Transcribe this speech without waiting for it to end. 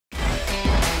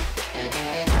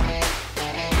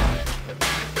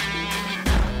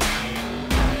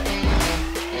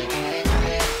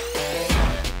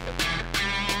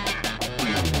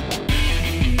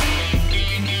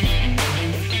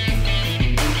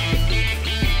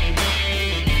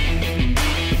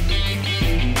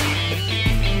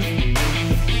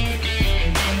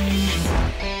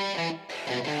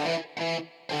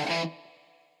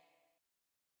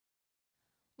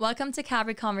welcome to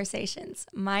Calvary Conversations.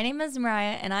 My name is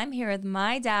Mariah, and I'm here with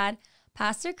my dad,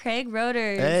 Pastor Craig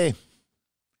Roders. Hey.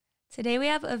 Today we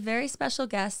have a very special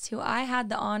guest who I had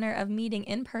the honor of meeting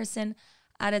in person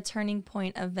at a Turning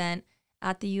Point event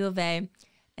at the U of A.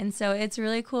 And so it's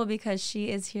really cool because she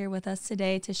is here with us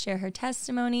today to share her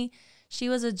testimony. She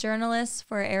was a journalist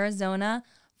for Arizona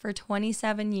for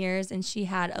 27 years, and she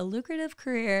had a lucrative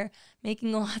career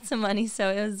making lots of money. So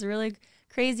it was really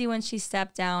crazy when she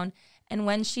stepped down. And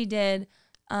when she did,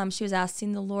 she was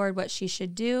asking the Lord what she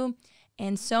should do.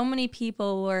 And so many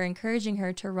people were encouraging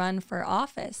her to run for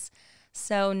office.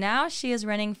 So now she is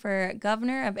running for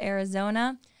governor of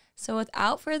Arizona. So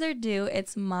without further ado,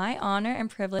 it's my honor and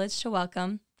privilege to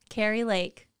welcome Kari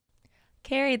Lake.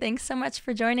 Kari, thanks so much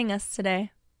for joining us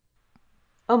today.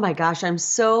 Oh my gosh, I'm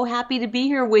so happy to be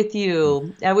here with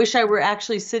you. I wish I were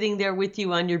actually sitting there with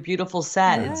you on your beautiful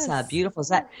set. Yes. It's a beautiful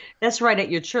set. That's right at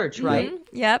your church, right?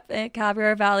 Mm-hmm. Yep, at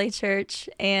Calvary Valley Church.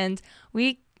 And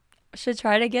we should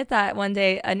try to get that one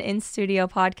day, an in-studio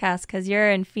podcast, because you're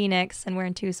in Phoenix and we're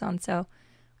in Tucson, so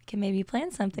we can maybe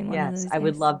plan something one of those Yes, days. I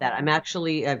would love that. I'm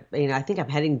actually, I think I'm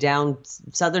heading down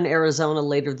southern Arizona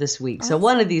later this week. So Awesome.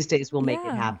 one of these days we'll make it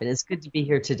Yeah. happen. It's good to be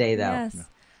here today, though. Yes.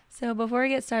 So before we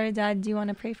get started, Dad, do you want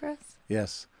to pray for us?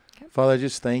 Yes. Okay. Father, I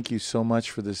just thank you so much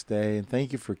for this day, and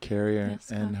thank you for Kari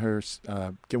and her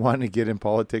wanting to get in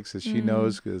politics, as she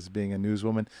knows, because being a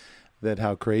newswoman, that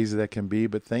how crazy that can be.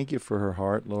 But thank you for her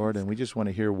heart, Lord, and we just want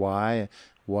to hear why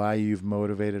you've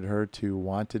motivated her to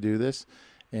want to do this.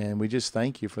 And we just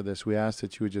thank you for this. We ask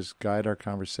that you would just guide our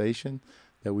conversation,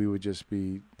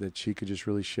 that she could just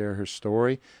really share her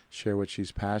story, share what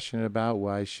she's passionate about,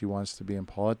 why she wants to be in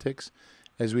politics.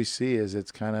 As we see,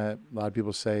 it's kind of, a lot of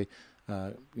people say,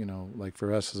 like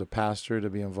for us as a pastor to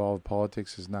be involved in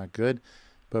politics is not good.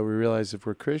 But we realize if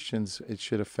we're Christians, it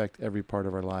should affect every part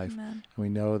of our life. Amen. And we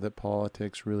know that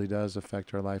politics really does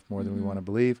affect our life more than we want to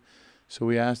believe. So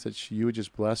we ask that you would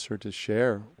just bless her to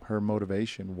share her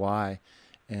motivation, why.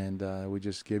 And we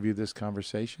just give you this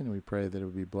conversation, and we pray that it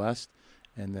would be blessed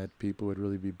and that people would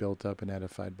really be built up and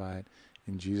edified by it.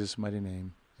 In Jesus' mighty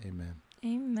name, amen.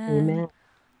 Amen. Amen.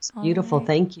 It's beautiful. All right.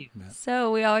 Thank you.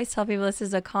 So we always tell people this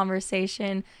is a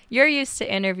conversation. You're used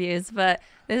to interviews, but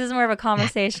this is more of a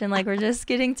conversation. Like we're just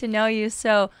getting to know you.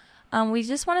 So we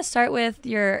just want to start with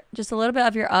just a little bit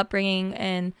of your upbringing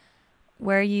and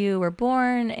where you were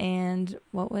born and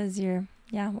what was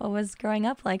growing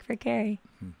up like for Kari?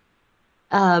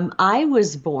 I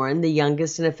was born the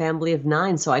youngest in a family of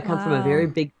 9, so I come from a very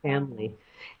big family.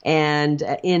 And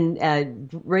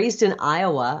raised in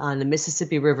Iowa on a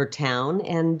Mississippi River town,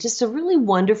 and just a really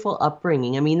wonderful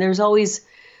upbringing. I mean, there's always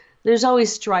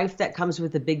strife that comes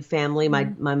with a big family. My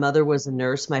mother was a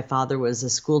nurse, my father was a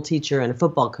school teacher and a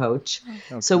football coach.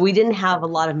 Okay. So we didn't have a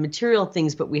lot of material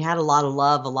things, but we had a lot of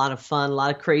love, a lot of fun, a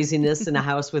lot of craziness in a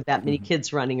house with that many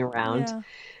kids running around. Yeah.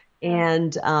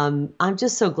 And I'm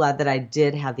just so glad that I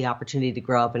did have the opportunity to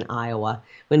grow up in Iowa.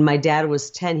 When my dad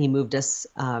was 10, he moved us,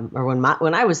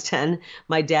 when I was 10,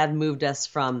 my dad moved us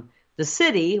from the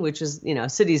city, which is,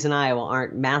 cities in Iowa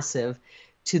aren't massive,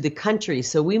 to the country.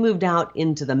 So we moved out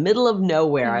into the middle of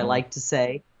nowhere, I like to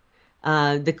say.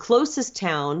 The closest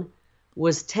town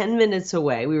was 10 minutes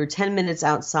away. We were 10 minutes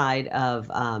outside of,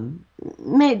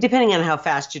 depending on how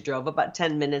fast you drove, about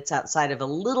 10 minutes outside of a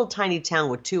little tiny town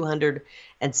with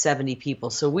 270 people.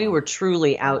 So we were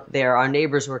truly out there. Our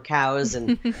neighbors were cows,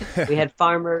 and we had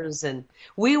farmers, and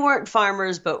we weren't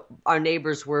farmers, but our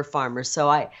neighbors were farmers. So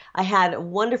I had a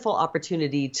wonderful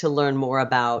opportunity to learn more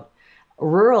about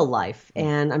rural life.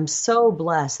 And I'm so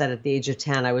blessed that at the age of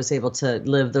 10, I was able to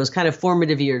live those kind of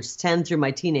formative years, 10 through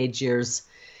my teenage years,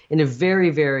 in a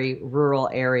very, very rural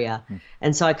area.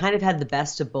 And so I kind of had the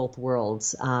best of both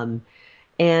worlds.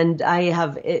 And I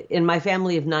have, in my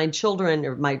family of 9 children,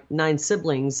 or my 9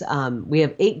 siblings, we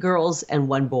have 8 girls and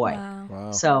 1 boy.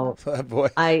 Wow. So that boy,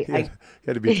 I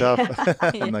had to be tough.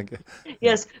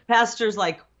 Yes, pastor's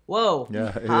like, whoa,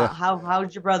 yeah. How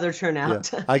did your brother turn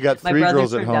out? Yeah. I got 3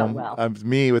 girls at home. Well. I'm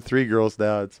me with 3 girls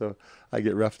now, so I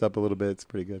get roughed up a little bit. It's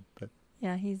pretty good. But.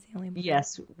 Yeah, he's the only boy.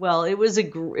 Yes. Well, it was a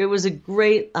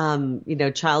great,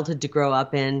 childhood to grow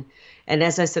up in. And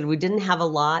as I said, we didn't have a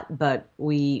lot, but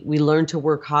we learned to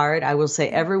work hard. I will say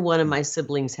every one of my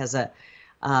siblings has a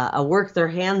work their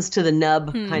hands to the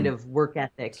nub kind of work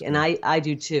ethic. And I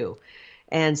do too.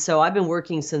 And so I've been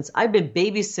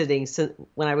babysitting since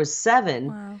when I was 7.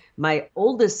 Wow. My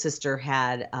oldest sister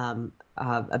had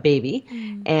a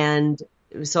baby, and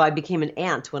so I became an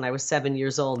aunt when I was 7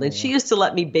 years old. And she used to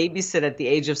let me babysit at the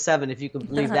age of 7, if you can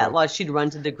believe that. Like, she'd run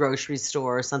to the grocery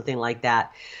store or something like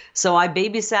that. So I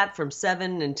babysat from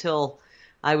 7 until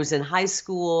I was in high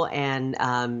school, and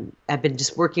I've been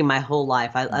just working my whole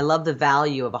life. I love the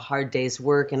value of a hard day's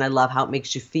work, and I love how it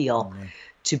makes you feel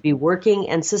to be working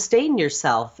and sustain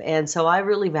yourself. And so I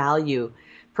really value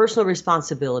personal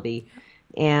responsibility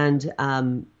and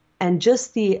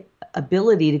just the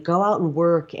ability to go out and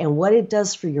work, and what it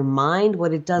does for your mind,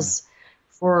 what it does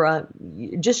for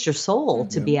just your soul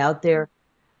to be out there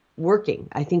working.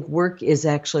 I think work is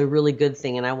actually a really good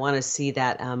thing, and I want to see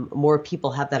that more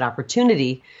people have that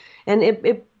opportunity. And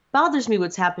it bothers me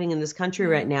what's happening in this country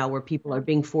right now, where people are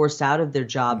being forced out of their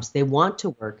jobs. They want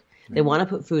to work. They want to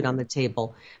put food on the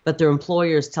table, but their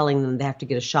employer is telling them they have to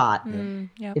get a shot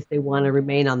if they want to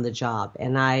remain on the job.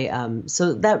 And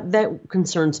so that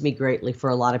concerns me greatly for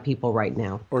a lot of people right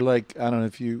now. Or like, I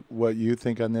don't know what you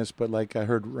think on this, but like I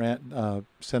heard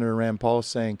Senator Rand Paul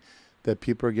saying that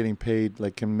people are getting paid,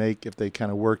 like can make, if they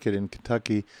kind of work it in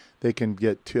Kentucky, they can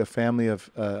get to a family of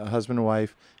a husband and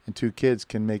wife and 2 kids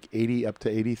can make up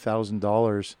to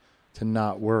 $80,000 to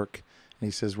not work. And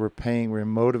he says, we're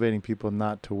motivating people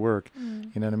not to work.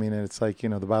 You know what I mean? And it's like, the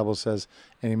Bible says,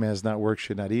 any man that's not work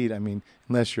should not eat. I mean,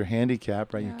 unless you're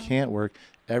handicapped, right? You can't work.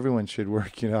 Everyone should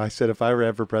work. I said, if I were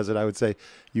ever president, I would say,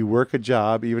 you work a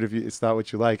job, even if it's not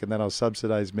what you like, and then I'll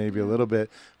subsidize maybe a little bit,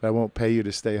 but I won't pay you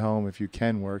to stay home if you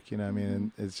can work. You know what I mean?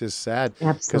 And it's just sad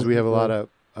because we have a lot of,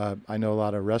 I know a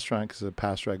lot of restaurants, because as a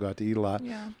pastor, I go out to eat a lot,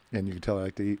 and you can tell I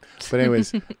like to eat. But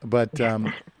anyways, but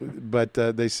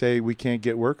they say we can't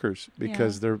get workers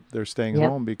because they're staying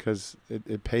home because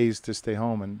it pays to stay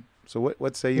home. And so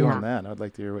what say you on that? I'd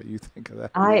like to hear what you think of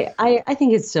that. I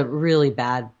think it's a really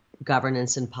bad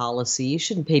governance and policy. You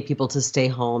shouldn't pay people to stay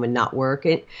home and not work.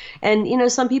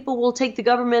 And some people will take the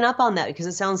government up on that because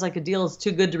it sounds like a deal is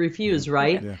too good to refuse,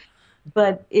 right? Yeah.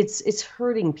 But it's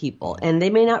hurting people, and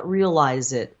they may not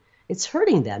realize it. It's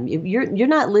hurting them. You're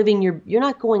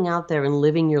not going out there and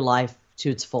living your life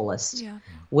to its fullest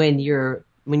when you're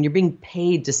being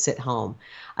paid to sit home.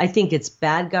 I think it's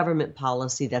bad government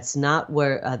policy. That's not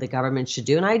where the government should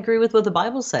do. And I agree with what the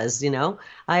Bible says.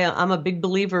 I'm a big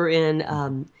believer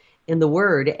in the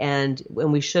word, and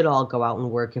we should all go out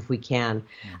and work if we can.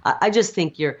 I just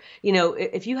think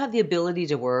if you have the ability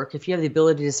to work, if you have the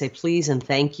ability to say please and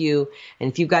thank you, and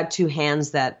if you've got 2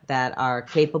 hands that are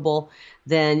capable,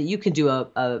 then you can do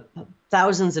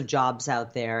thousands of jobs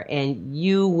out there, and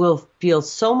you will feel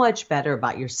so much better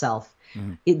about yourself.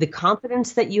 The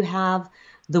confidence that you have,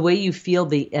 the way you feel,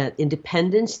 the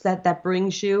independence that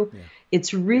brings you.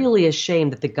 It's really a shame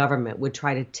that the government would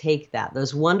try to take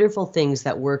those wonderful things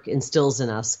that work instills in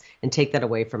us, and take that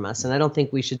away from us. And I don't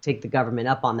think we should take the government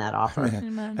up on that offer.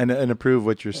 And to prove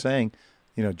what you're saying,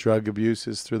 drug abuse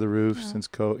is through the roof since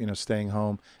staying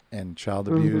home, and child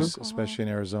abuse, especially in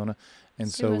Arizona.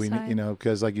 And suicide. So we,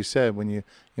 because like you said, when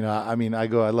I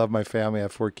love my family. I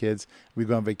have 4 kids. We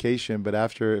go on vacation, but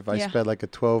if I spend like a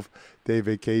 12-day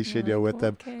vacation, with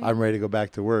them, I'm ready to go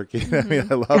back to work. I mean?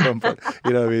 I love them, but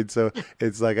So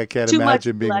it's like I can't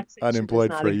imagine being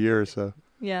unemployed for a year or so.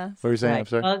 Yeah. What were you saying? I'm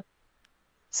sorry.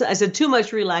 So I said too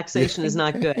much relaxation is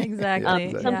not good.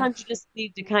 Exactly. Sometimes you just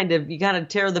need to you got to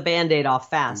tear the Band-Aid off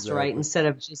fast, right? Instead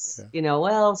of just,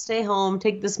 stay home,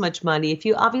 take this much money.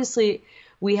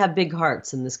 We have big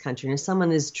hearts in this country, and if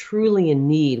someone is truly in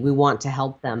need, we want to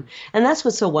help them. And that's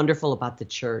what's so wonderful about the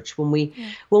church. When we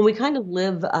kind of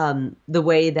live the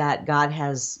way that God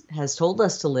has told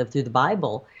us to live through the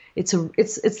Bible, it's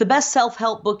the best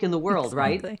self-help book in the world,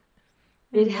 right?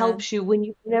 It helps you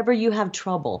whenever you have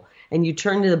trouble and you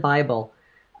turn to the Bible.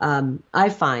 I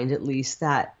find, at least,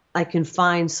 that I can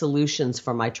find solutions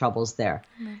for my troubles there.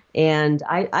 And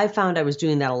I found I was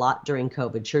doing that a lot during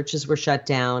COVID. Churches were shut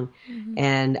down,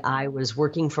 and I was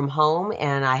working from home,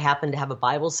 and I happened to have a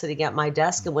Bible sitting at my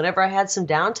desk. And whenever I had some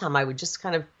downtime, I would just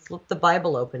kind of flip the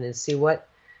Bible open and see what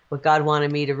God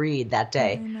wanted me to read that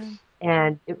day.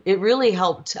 And it really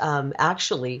helped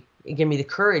actually give me the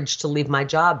courage to leave my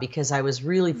job, because I was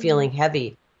really feeling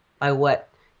heavy by what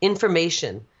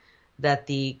information that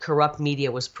the corrupt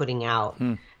media was putting out.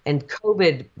 And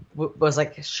COVID was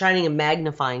like shining a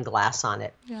magnifying glass on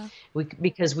it.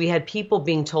 Because we had people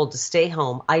being told to stay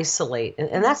home, isolate.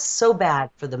 And that's so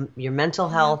bad for your mental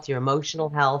health, your emotional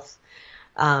health.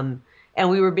 And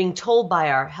we were being told by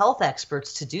our health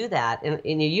experts to do that.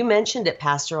 And you mentioned it,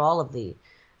 Pastor, all of the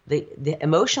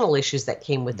emotional issues that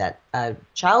came with that.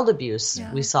 Child abuse,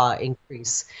 we saw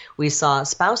increase. We saw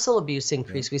spousal abuse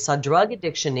increase. We saw drug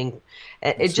addiction.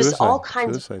 Just all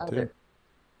kinds of other.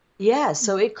 Yeah,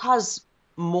 so it caused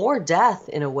more death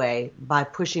in a way by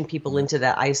pushing people into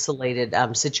that isolated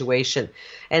situation.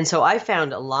 And so I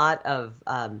found a lot of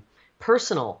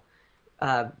personal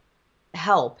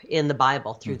help in the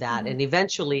Bible through that, and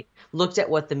eventually looked at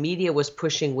what the media was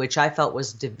pushing, which I felt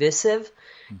was divisive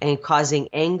and causing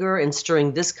anger and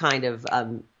stirring this kind of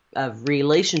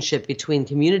relationship between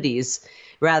communities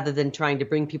rather than trying to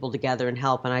bring people together and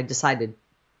help. And I decided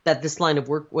that this line of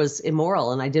work was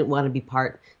immoral and I didn't want to be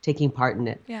taking part in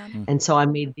it. Yeah. And so I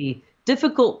made the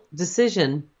difficult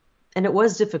decision, and it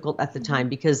was difficult at the time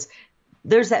because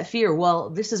there's that fear.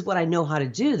 Well, this is what I know how to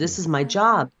do. This is my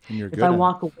job. If I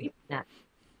walk away from that,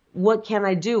 what can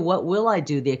I do? What will I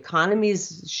do? The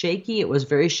economy's shaky. It was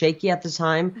very shaky at the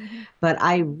time, but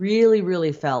I really,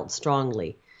 really felt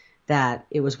strongly that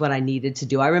it was what I needed to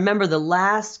do. I remember the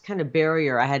last kind of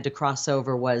barrier I had to cross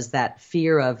over was that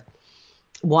fear of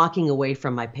walking away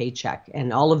from my paycheck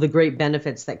and all of the great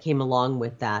benefits that came along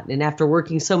with that. And after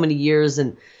working so many years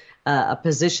in a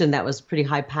position that was pretty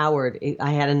high powered,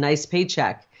 I had a nice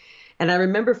paycheck. And I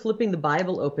remember flipping the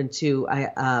Bible open to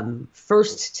 1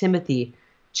 Timothy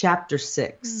chapter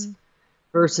 6,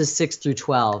 verses 6 through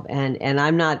 12. And I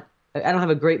don't have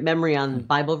a great memory on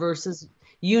Bible verses.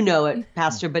 You know it,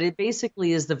 Pastor, but it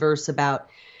basically is the verse about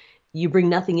you bring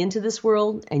nothing into this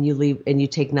world and you leave and you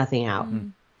take nothing out.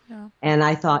 Yeah. And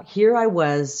I thought, here I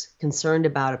was concerned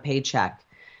about a paycheck.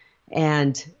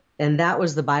 And that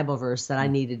was the Bible verse that I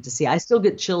needed to see. I still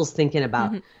get chills thinking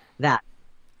about that.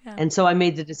 Yeah. And so I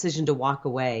made the decision to walk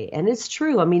away. And it's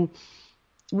true. I mean,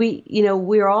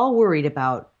 we're all worried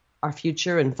about our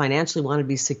future and financially want to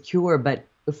be secure. But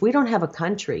if we don't have a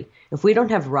country, if we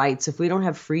don't have rights, if we don't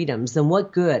have freedoms, then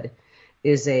what good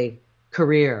is a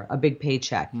career, a big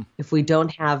paycheck, if we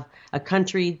don't have a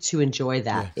country to enjoy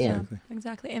that in?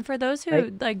 Exactly. And for those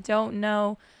who don't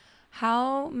know,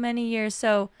 how many years,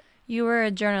 so you were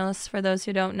a journalist, for those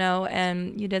who don't know,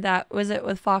 and you did that, was it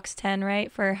with Fox 10,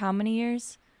 right? For how many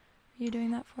years were you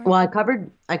doing that for? Well,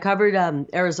 I covered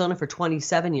Arizona for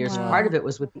 27 years. Wow. Part of it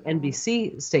was with the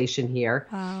NBC station here.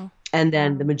 Wow. And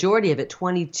then the majority of it,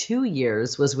 22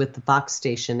 years, was with the Fox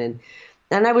station.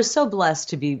 And I was so blessed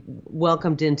to be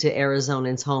welcomed into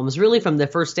Arizonans' homes, really from the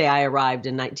first day I arrived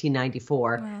in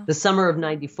 1994, Wow. the summer of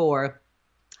 94.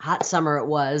 Hot summer it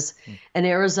was, and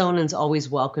Arizonans always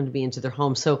welcomed me into their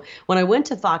home. So when I went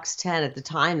to Fox 10 at the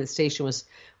time, the station was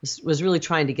really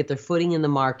trying to get their footing in the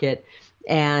market,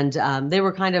 and they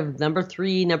were kind of number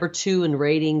 3, number 2 in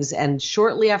ratings. And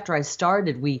shortly after I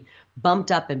started, we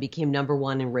bumped up and became number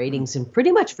 1 in ratings. And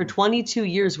pretty much for 22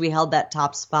 years, we held that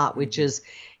top spot, which is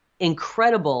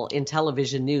incredible in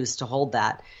television news to hold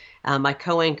that. My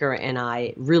co-anchor and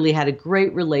I really had a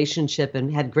great relationship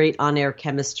and had great on-air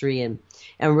chemistry and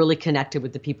really connected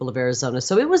with the people of Arizona.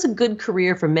 So it was a good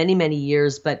career for many, many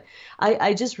years, but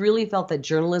I just really felt that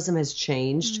journalism has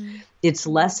changed. It's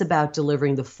less about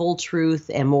delivering the full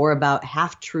truth and more about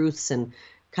half-truths and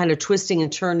kind of twisting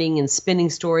and turning and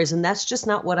spinning stories, and that's just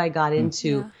not what I got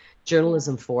into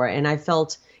journalism for. And I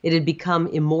felt it had become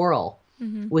immoral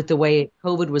with the way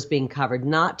COVID was being covered,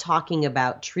 not talking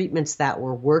about treatments that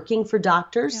were working for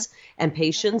doctors and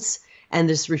patients, and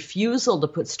this refusal to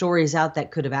put stories out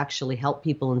that could have actually helped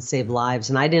people and saved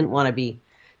lives. And I didn't want to be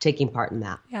taking part in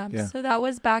that. Yeah. So that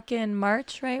was back in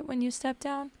March, right, when you stepped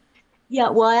down? Yeah,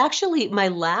 well, my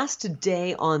last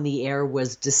day on the air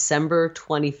was December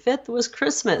 25th, was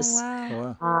Christmas.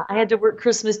 Oh, wow. I had to work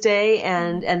Christmas Day,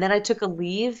 and then I took a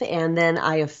leave, and then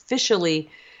I officially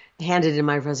handed in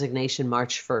my resignation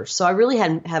March 1st. So I really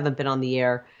haven't been on the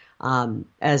air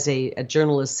as a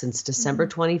journalist since December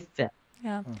 25th,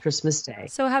 Christmas Day.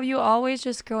 So have you always,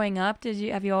 just growing up,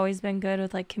 have you always been good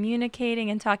with like communicating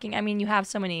and talking? I mean, you have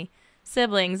so many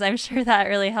siblings. I'm sure that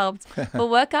really helped. But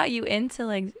what got you into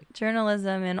like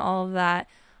journalism and all of that?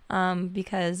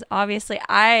 Because obviously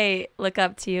I look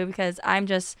up to you because I'm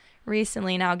just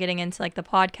recently now getting into like the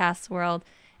podcast world.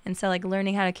 And so like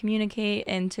learning how to communicate,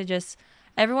 and to just,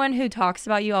 everyone who talks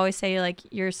about you always say like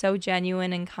you're so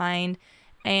genuine and kind,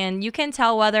 and you can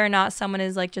tell whether or not someone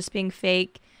is like just being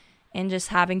fake and just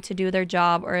having to do their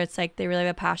job, or it's like they really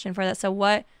have a passion for that. So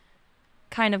what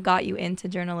kind of got you into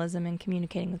journalism and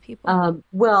communicating with people?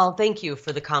 Well, thank you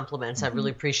for the compliments. I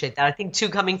really appreciate that. I think too,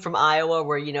 coming from Iowa,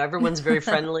 where everyone's very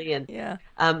friendly, and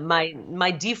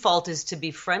my default is to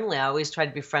be friendly. I always try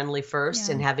to be friendly first,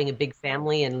 and having a big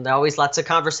family, and there are always lots of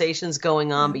conversations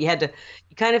going on. But you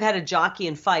kind of had to jockey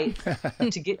and fight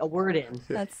to get a word in.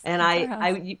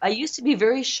 I used to be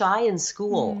very shy in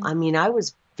school. I mean, I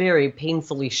was very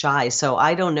painfully shy. So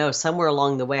I don't know, somewhere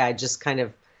along the way, I just kind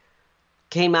of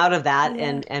came out of that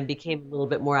and became a little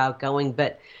bit more outgoing.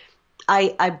 But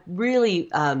I really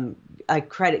I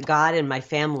credit God and my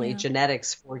family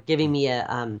genetics for giving me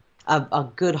a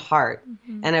good heart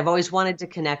And I've always wanted to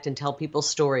connect and tell people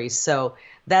stories. So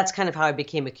that's kind of how I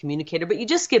became a communicator. But you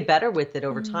just get better with it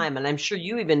over time. And I'm sure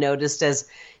you even noticed as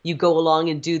you go along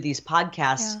and do these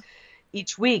podcasts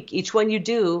each week, each one you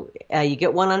do, you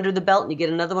get one under the belt and you get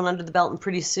another one under the belt. And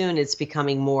pretty soon it's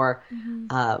becoming more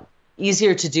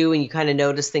easier to do, and you kind of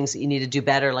notice things that you need to do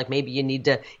better, like maybe you need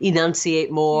to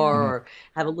enunciate more or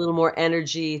have a little more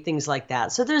energy, things like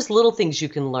that. So there's little things you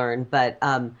can learn, but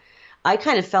I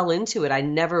kind of fell into it. I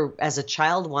never, as a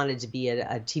child, wanted to be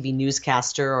a TV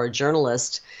newscaster or a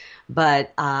journalist,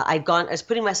 but I was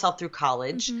putting myself through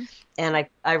college, and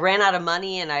I ran out of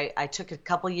money, and I took a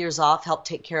couple years off, helped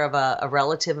take care of a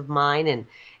relative of mine, and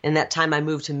in that time I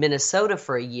moved to Minnesota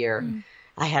for a year.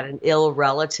 I had an ill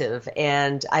relative,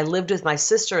 and I lived with my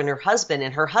sister and her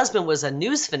husband was a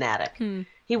news fanatic.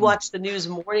 He watched the news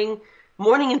morning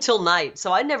until night.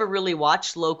 So I never really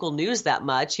watched local news that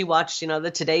much. He watched,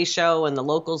 the Today Show and the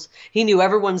locals. He knew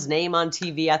everyone's name on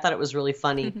TV. I thought it was really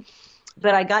funny.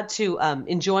 But I got to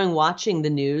enjoying watching the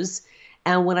news.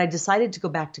 And when I decided to go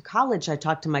back to college, I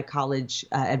talked to my college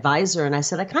advisor, and I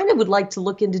said, I kind of would like to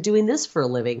look into doing this for a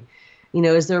living.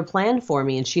 Is there a plan for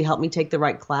me? And she helped me take the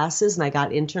right classes, and I got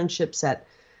internships at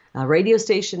a radio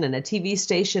station and a TV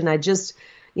station. I just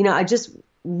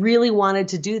really wanted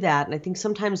to do that. And I think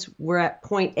sometimes we're at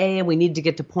point A and we need to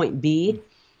get to point B.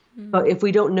 But if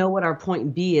we don't know what our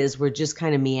point B is, we're just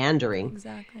kind of meandering.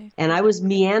 Exactly. And I was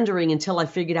meandering until I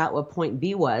figured out what point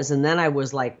B was. And then I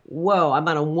was like, whoa, I'm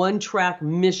on a one-track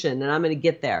mission and I'm going to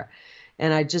get there.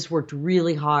 And I just worked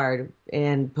really hard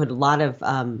and put a lot of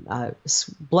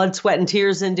blood, sweat, and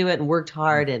tears into it, and worked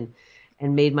hard and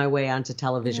made my way onto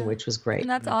television, which was great. And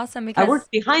that's awesome because I worked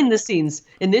behind the scenes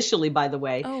initially, by the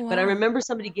way. Oh, wow. But I remember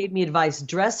somebody gave me advice: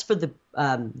 dress for the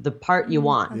part you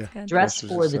want, dress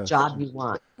for the job you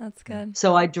want. That's good.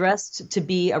 So I dressed to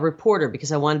be a reporter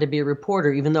because I wanted to be a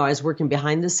reporter, even though I was working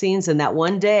behind the scenes. And that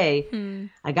one day,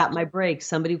 I got my break.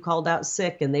 Somebody called out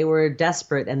sick, and they were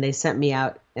desperate, and they sent me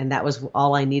out. And that was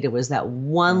all I needed, was that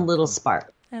one little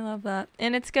spark. I love that.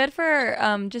 And it's good for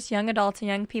just young adults and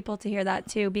young people to hear that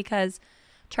too, because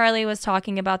Charlie was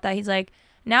talking about that. He's like,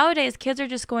 nowadays kids are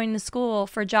just going to school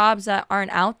for jobs that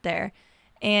aren't out there.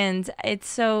 And it's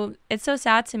so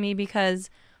sad to me, because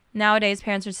nowadays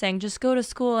parents are saying, just go to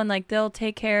school and like they'll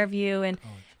take care of you. And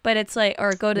but it's like,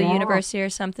 or go to the university or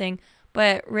something.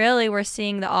 But really we're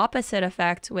seeing the opposite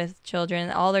effect with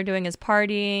children. All they're doing is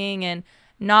partying and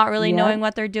not really knowing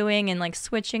what they're doing, and like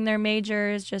switching their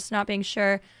majors, just not being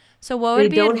sure. So what would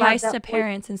be advice to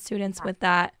parents and students with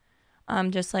that?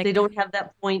 Just like they don't have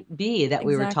that point B that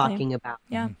we were talking about.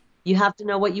 Yeah. You have to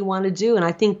know what you want to do. And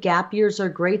I think gap years are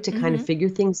great to kind of figure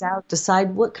things out,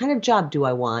 decide what kind of job do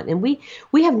I want. And we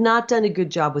have not done a good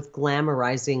job with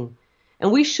glamorizing,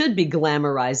 and we should be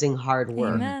glamorizing hard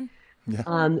work. Amen. Yeah.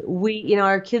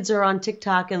 Our kids are on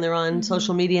TikTok and they're on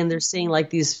social media, and they're seeing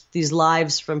like these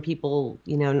lives from people,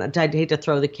 and I'd hate to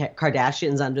throw the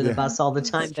Kardashians under the bus all the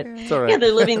time, but right.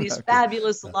 they're living these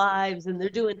fabulous lives, and they're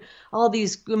doing all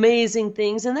these amazing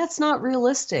things, and that's not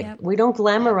realistic. Yep. We don't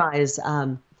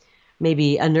glamorize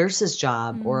maybe a nurse's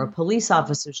job or a police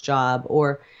officer's job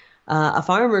or a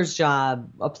farmer's job,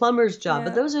 a plumber's job,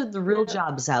 but those are the real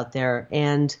jobs out there.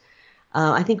 And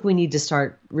I think we need to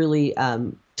start really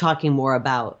talking more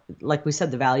about, like we said,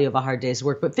 the value of a hard day's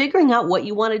work, but figuring out what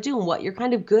you want to do and what you're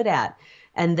kind of good at.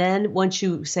 And then once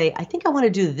you say, I think I want to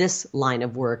do this line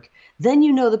of work, then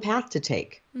you know the path to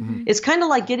take. It's kind of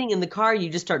like getting in the car,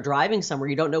 you just start driving somewhere,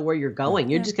 you don't know where you're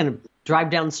going. You're just going to drive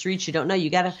down the streets you don't know.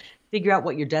 You got to figure out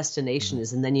what your destination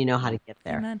is, and then you know how to get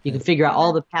there. Amen. You can figure out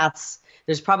all the paths.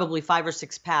 There's probably 5 or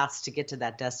 6 paths to get to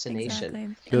that destination.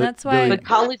 Exactly. And that's why. But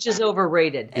college is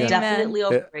overrated. Amen. Definitely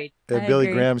overrated. Billy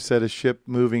agree. Graham said a ship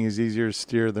moving is easier to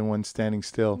steer than one standing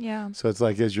still. Yeah. So it's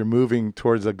like as you're moving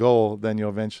towards a goal, then you'll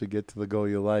eventually get to the goal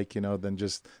you like, than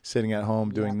just sitting at home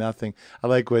doing nothing. I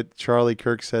like what Charlie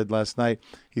Kirk said last night.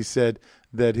 He said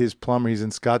that his plumber, he's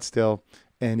in Scottsdale,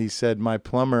 and he said, my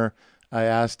plumber, I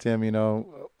asked him,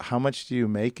 how much do you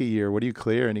make a year? What do you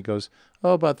clear? And he goes,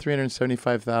 about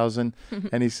 $375,000.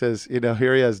 And he says,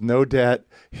 here he has no debt.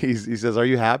 He says, are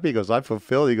you happy? He goes, I'm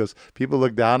fulfilled. He goes, people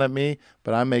look down at me,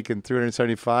 but I'm making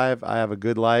 $375. I have a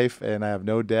good life, and I have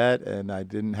no debt, and I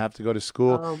didn't have to go to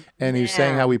school. And he's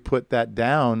saying how we put that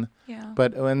down. Yeah.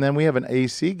 And then we have an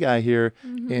AC guy here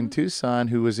in Tucson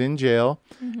who was in jail,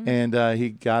 and he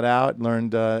got out,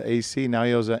 learned AC. Now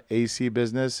he owns an AC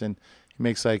business, and he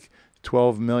makes like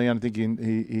 $12 million. I think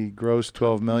he grossed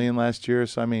 $12 million last year.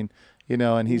 So I mean,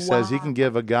 and he says he can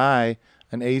give a guy,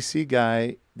 an AC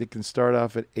guy that can start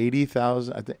off at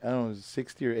 80,000. I don't know,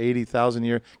 60 or 80,000 a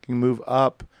year, can move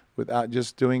up without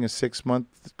just doing a 6-month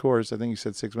course. I think you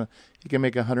said 6 months. He can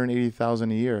make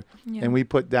 $180,000 a year. Yeah. And we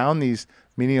put down these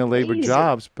menial labor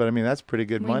jobs, but I mean that's pretty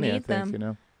good money. I think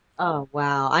them. Oh,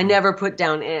 wow. I never put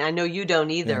down, and I know you don't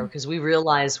either, because we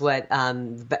realize what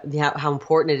how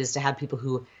important it is to have people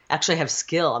who actually have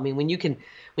skill. I mean, when you can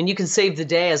save the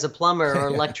day as a plumber or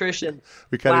electrician,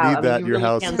 we kind of need that in your really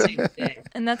house. can save the day.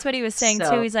 And that's what he was saying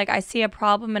too. He's like, I see a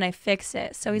problem and I fix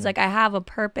it. So he's like, I have a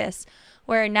purpose.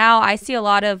 Where now I see a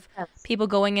lot of people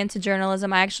going into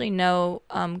journalism. I actually know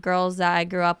girls that I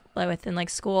grew up with in like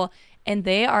school, and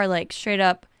they are like straight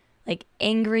up like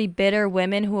angry, bitter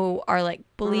women who are like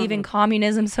believe in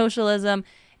communism, socialism,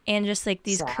 and just like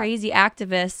these crazy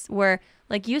activists where,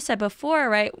 like you said before,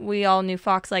 right, we all knew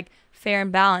Fox like fair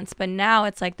and balanced, but now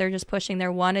it's like they're just pushing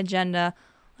their one agenda,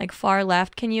 like far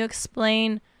left. Can you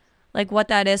explain like what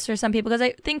that is for some people? Because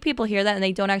I think people hear that and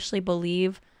they don't actually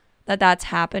believe that that's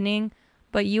happening.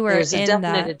 But you were There's a in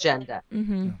definite that agenda.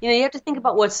 You know, you have to think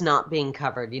about what's not being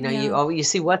covered. You know, you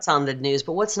see what's on the news,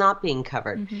 but what's not being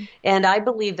covered. And I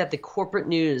believe that the corporate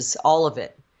news, all of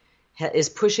it, is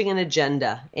pushing an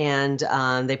agenda, and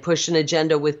they pushed an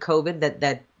agenda with COVID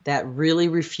that really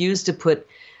refused to put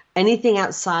anything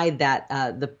outside that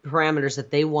the parameters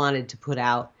that they wanted to put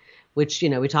out. Which, you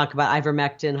know, we talk about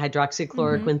ivermectin,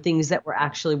 hydroxychloroquine, things that were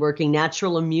actually working,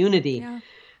 natural immunity. Yeah.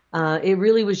 It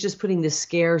really was just putting the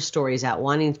scare stories out,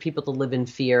 wanting people to live in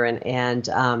fear.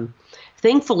 And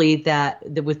thankfully that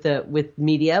with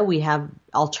media, we have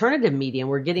alternative media, and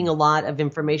we're getting a lot of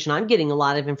information. I'm getting a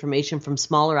lot of information from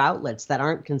smaller outlets that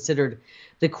aren't considered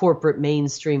the corporate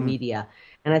mainstream media.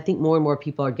 And I think more and more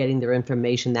people are getting their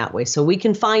information that way. So we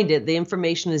can find it. The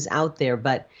information is out there,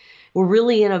 but we're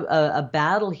really in a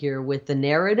battle here with the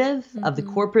narrative of the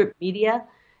corporate media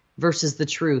versus the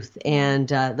truth. And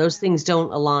those things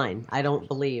don't align, I don't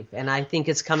believe. And I think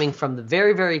it's coming from the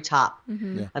very, very top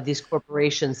of these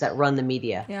corporations that run the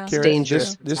media. Yeah. It's Karen,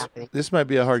 dangerous. This might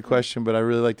be a hard question, but I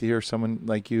really like to hear someone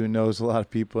like you who knows a lot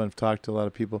of people and have talked to a lot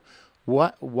of people.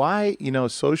 Why, you know,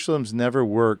 socialism's never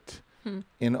worked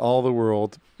in all the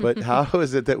world, but how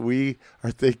is it that we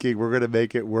are thinking we're going to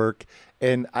make it work?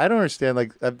 And I don't understand,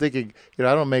 like, I'm thinking, you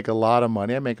know, I don't make a lot of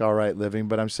money. I make all right living,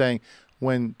 but I'm saying,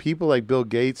 when people like Bill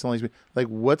Gates and all these, like,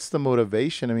 what's the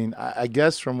motivation? I mean, I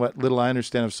guess from what little I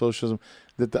understand of socialism,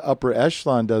 that the upper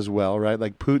echelon does well, right?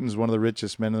 Like Putin's one of the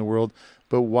richest men in the world.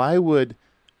 But why would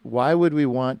we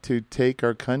want to take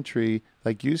our country,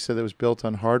 like you said, that was built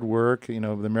on hard work, you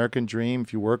know, the American dream?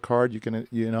 If you work hard, you can,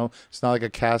 you know, it's not like a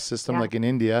caste system like in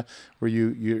India where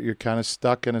you're kind of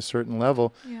stuck in a certain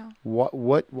level. Yeah.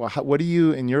 What do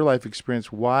you, in your life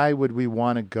experience, why would we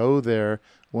want to go there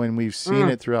when we've seen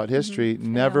it throughout history?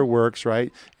 Never works,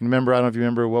 right? And remember, I don't know if you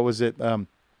remember, what was it?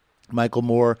 Michael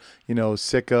Moore, you know,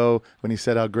 Sicko, when he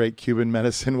said how great Cuban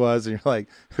medicine was, and you're like,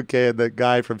 okay, and the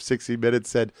guy from 60 Minutes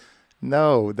said,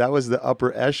 no, that was the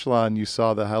upper echelon. You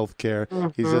saw the healthcare.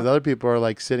 He says other people are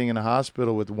like sitting in a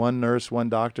hospital with one nurse, one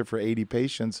doctor for 80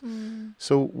 patients.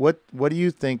 So what do you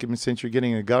think? I mean, since you're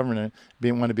getting a governor,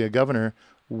 want to be a governor,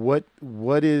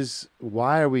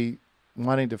 why are we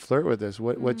wanting to flirt with this?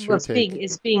 What's your take?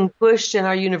 It's being pushed in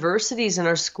our universities and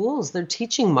our schools. They're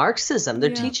teaching Marxism. They're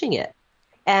teaching it.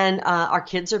 And our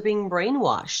kids are being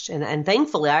brainwashed. And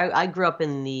thankfully, I grew up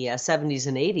in the 70s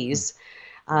and 80s.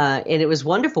 And it was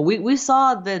wonderful. We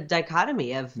saw the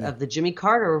dichotomy of the Jimmy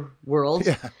Carter world,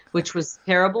 which was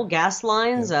terrible. Gas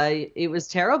lines, it was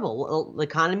terrible. The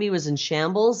economy was in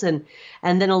shambles. And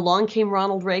then along came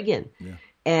Ronald Reagan. Yeah.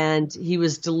 And he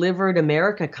was delivered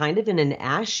America kind of in an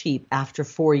ash heap after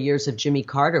 4 years of Jimmy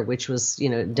Carter, which was, you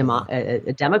know,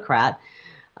 a Democrat.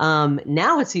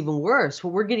 Now it's even worse.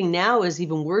 What we're getting now is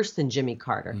even worse than Jimmy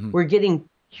Carter. We're getting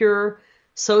pure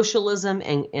socialism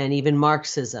and even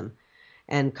Marxism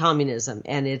and communism,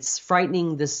 and it's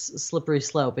frightening, this slippery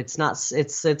slope. It's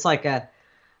like a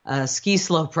ski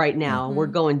slope right now. We're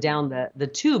going down the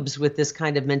tubes with this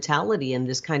kind of mentality and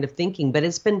this kind of thinking, but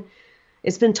it's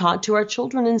been taught to our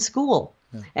children in school.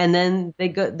 And then they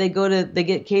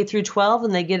get K through 12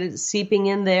 and they get it seeping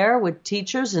in there with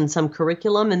teachers and some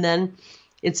curriculum, and then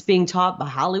it's being taught by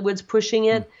Hollywood's pushing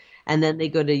it. And then they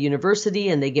go to university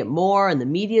and they get more, and the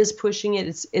media is pushing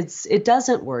it. It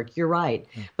doesn't work. You're right.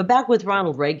 But back with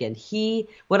Ronald Reagan,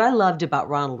 what I loved about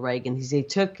Ronald Reagan is he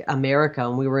took America,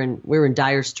 and we were in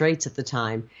dire straits at the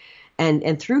time,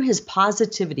 and through his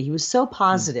positivity, he was so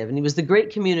positive, and he was the great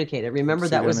communicator. Remember,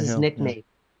 that was his nickname. Yeah.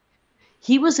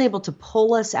 He was able to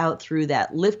pull us out through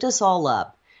that, lift us all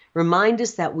up, remind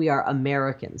us that we are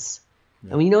Americans.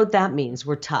 And we know what that means.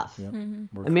 We're tough.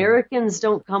 Americans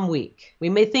don't come weak. We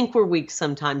may think we're weak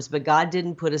sometimes, but God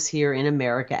didn't put us here in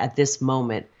America at this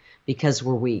moment because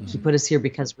we're weak. He put us here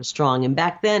because we're strong. And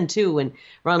back then, too, when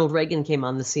Ronald Reagan came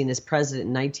on the scene as president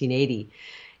in 1980,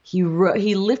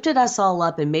 he lifted us all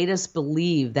up and made us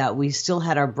believe that we still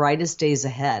had our brightest days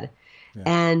ahead.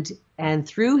 Yeah. And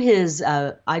through his,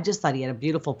 I just thought he had a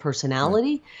beautiful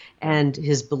personality and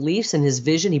his beliefs and his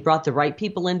vision. He brought the right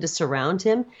people in to surround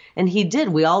him. And he did.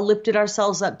 We all lifted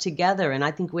ourselves up together. And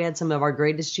I think we had some of our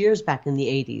greatest years back in the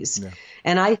 80s. Yeah.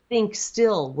 And I think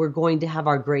still we're going to have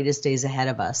our greatest days ahead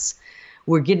of us.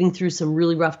 We're getting through some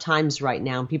really rough times right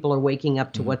now. And people are waking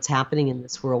up to what's happening in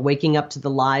this world, waking up to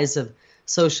the lies of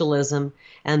socialism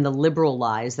and the liberal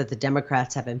lies that the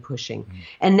Democrats have been pushing.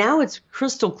 And now it's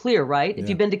crystal clear, right? Yeah. If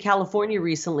you've been to California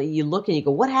recently, you look and you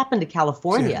go, what happened to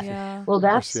California? Yeah. Well,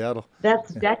 that's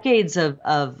decades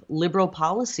of liberal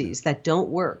policies that don't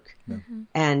work.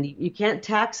 And you can't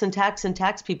tax and tax and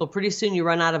tax people. Pretty soon you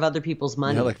run out of other people's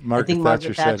money. Yeah, like Margaret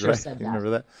Thatcher said, right? You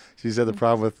remember that? She said the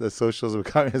problem with the socialism and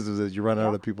communism is that you run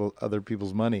out of other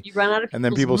people's money. You run out of people's money. And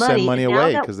then people send money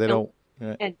away because they don't.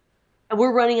 And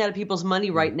we're running out of people's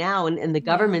money right now, and the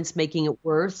government's making it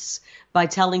worse by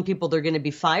telling people they're going to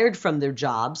be fired from their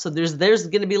jobs. So there's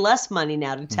going to be less money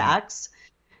now to tax,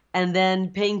 and then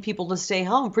paying people to stay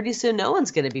home. Pretty soon no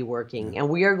one's going to be working, and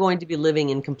we are going to be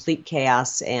living in complete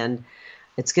chaos, and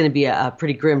it's going to be a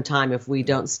pretty grim time if we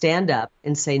don't stand up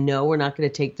and say, no, we're not going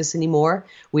to take this anymore.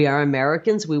 We are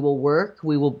Americans. We will work.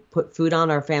 We will put food on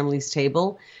our family's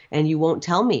table, and you won't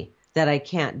tell me that I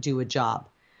can't do a job.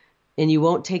 And you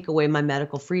won't take away my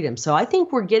medical freedom. So I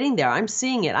think we're getting there. I'm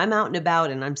seeing it. I'm out and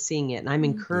about and I'm seeing it. And I'm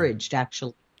encouraged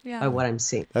actually by what I'm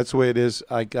seeing. That's the way it is.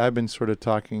 I've been sort of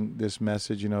talking this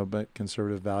message, about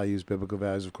conservative values, biblical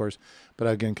values, of course. But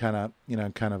again, kind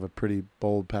of a pretty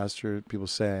bold pastor. People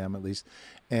say I am, at least.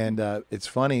 And it's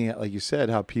funny, like you said,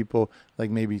 how people,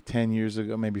 like maybe 10 years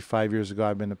ago, maybe 5 years ago,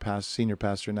 I've been a senior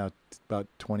pastor now about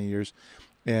 20 years.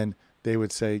 And they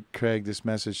would say, Craig, this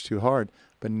message too hard.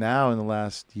 But now in the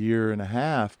last year and a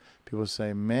half, people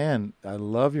say, man, I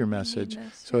love your message.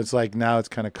 So it's like now it's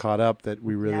kind of caught up that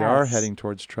we really are heading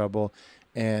towards trouble.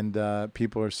 And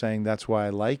people are saying, that's why I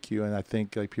like you. And I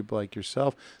think like people like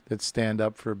yourself that stand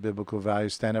up for biblical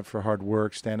values, stand up for hard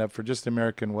work, stand up for just the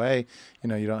American way.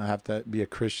 You don't have to be a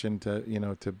Christian to,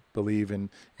 to believe in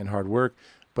hard work.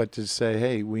 But to say,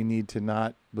 hey, we need to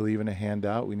not believe in a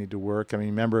handout. We need to work. I mean,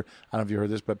 remember, I don't know if you heard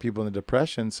this, but people in the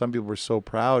Depression, some people were so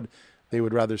proud they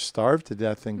would rather starve to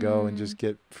death than go and just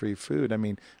get free food. I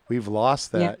mean, we've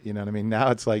lost that. You know what I mean?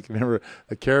 Now it's like, remember,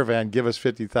 the caravan, give us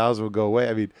 50,000, we'll go away.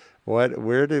 I mean,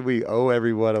 where did we owe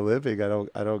everyone a living?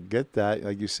 I don't get that.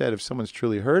 Like you said, if someone's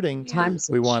truly hurting,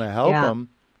 we want to help them,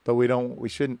 but we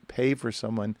shouldn't pay for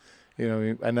someone.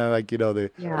 And I like, I don't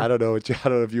know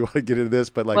if you want to get into this,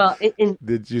 but like,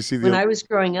 did you see when I was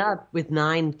growing up with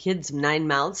 9 kids, 9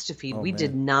 mouths to feed, we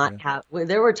did not have,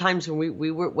 there were times when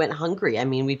we went hungry. I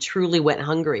mean, we truly went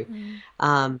hungry.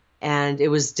 And it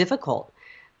was difficult.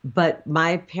 But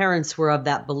my parents were of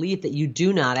that belief that you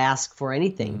do not ask for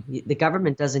anything. The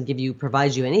government doesn't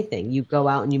provide you anything. You go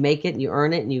out and you make it and you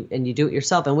earn it and you do it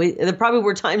yourself. And there probably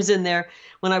were times in there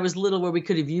when I was little where we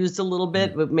could have used a little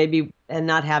bit, but maybe, and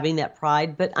not having that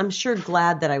pride. But I'm sure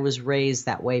glad that I was raised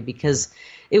that way, because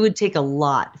it would take a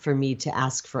lot for me to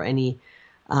ask for any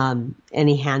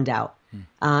handout.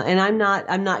 And I'm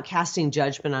not casting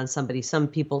judgment on somebody. Some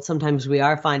people, sometimes we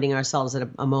are finding ourselves at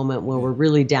a moment where we're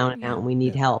really down and out and we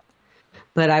need help.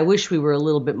 But I wish we were a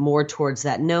little bit more towards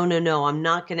that. No, I'm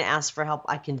not going to ask for help.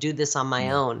 I can do this on my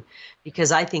own,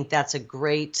 because I think that's a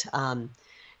great,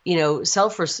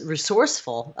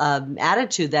 self-resourceful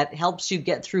attitude that helps you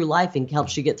get through life and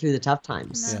helps you get through the tough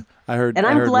times. Yeah, I heard. And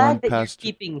I'm glad that pastor,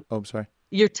 you're keeping. Oh, sorry.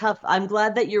 You're tough. I'm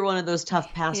glad that you're one of those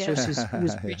tough pastors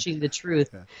who's preaching the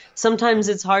truth. Sometimes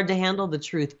it's hard to handle the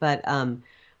truth, but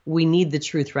we need the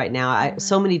truth right now.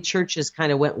 So many churches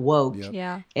kind of went woke,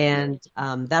 and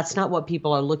that's not what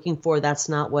people are looking for. That's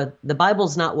not what the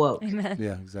Bible's not woke. Amen.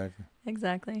 Yeah, exactly.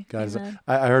 Exactly.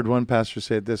 I heard one pastor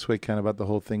say it this way, kind of about the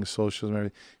whole thing, socialism. And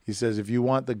everything. He says, if you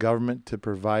want the government to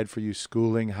provide for you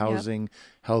schooling, housing,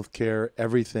 healthcare,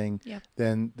 everything,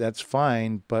 then that's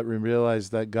fine. But we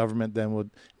realize that government then will,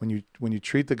 when you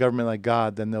treat the government like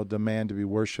God, then they'll demand to be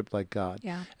worshipped like God.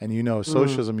 Yeah. And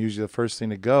socialism usually the first thing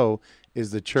to go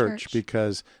is the church,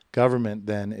 because government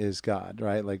then is God,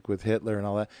 right? Like with Hitler and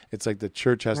all that. It's like the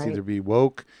church has to either be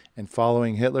woke and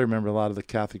following Hitler. Remember, a lot of the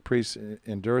Catholic priests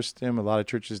endorsed him. A lot of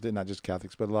churches did, not just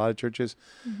Catholics, but a lot of churches.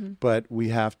 But we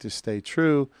have to stay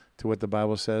true to what the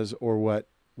Bible says, or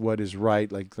what is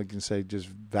right, like you can say, just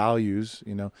values,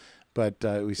 But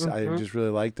I just really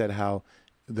like that, how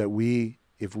that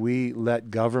if we let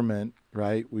government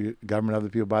right? We government of the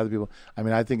people, by the people. I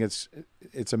mean, I think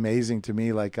it's amazing to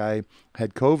me. Like I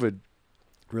had COVID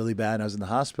really bad and I was in the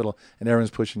hospital and everyone's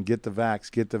pushing, get the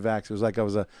vax, get the vax. It was like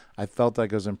I felt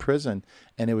like I was in prison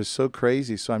and it was so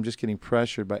crazy. So I'm just getting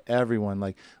pressured by everyone.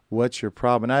 Like, what's your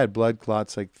problem? And I had blood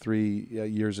clots like 3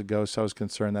 years ago. So I was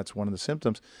concerned that's one of the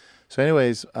symptoms. So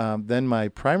anyways, then my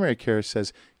primary care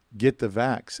says, get the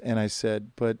vax. And I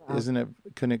said, but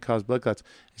couldn't it cause blood clots?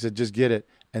 He said, just get it.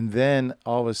 And then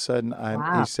all of a sudden,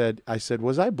 I said,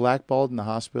 was I blackballed in the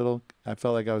hospital? I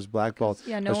felt like I was blackballed.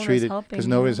 Yeah, I was treated because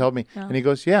nobody was helping me. Yeah. And he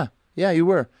goes, yeah, you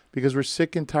were, because we're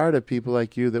sick and tired of people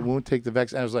like you that won't take the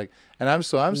vaccine. And I was like, and I'm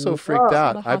so freaked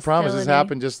out. I promise this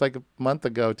happened just like a month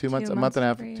ago, 2 months, a month and a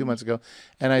half, 2 months ago.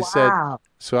 And I said,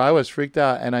 so I was freaked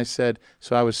out. And I said,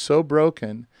 so I was so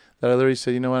broken that I literally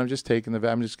said, you know what, I'm just taking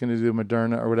I'm just going to do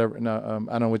Moderna or whatever. No,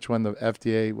 I don't know which one, the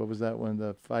FDA, what was that one,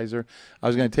 the Pfizer. I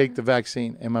was going to take the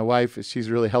vaccine. And my wife, she's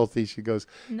really healthy. She goes,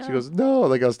 no,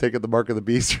 like I was taking the mark of the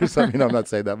beast or something. I'm not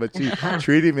saying that, but she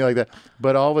treated me like that.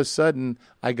 But all of a sudden,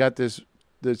 I got this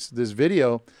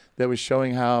video that was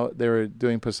showing how they were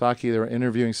doing Pasaki. They were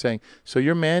interviewing, saying, so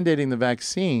you're mandating the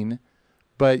vaccine,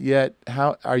 but yet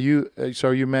how are you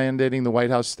mandating the White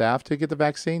House staff to get the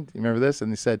vaccine? Do you remember this?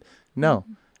 And they said, no.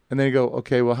 And then you go,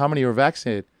 okay, well, how many are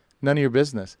vaccinated? None of your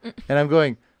business. And I'm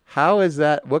going, how is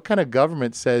that? What kind of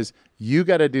government says you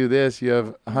got to do this? You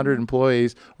have 100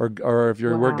 employees, or if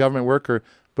you're a government worker,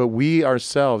 but we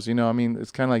ourselves, I mean,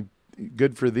 it's kind of like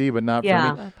good for thee, but not for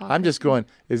me. I'm just going,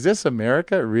 is this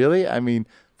America? Really? I mean,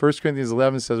 1 Corinthians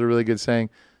 11 says a really good saying,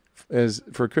 is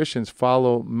for Christians,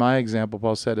 follow my example,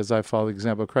 Paul said, as I follow the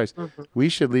example of Christ. We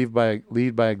should lead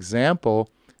by example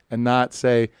and not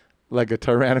say, like a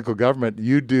tyrannical government,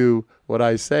 you do what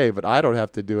I say, but I don't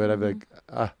have to do it. I'm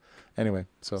like, anyway,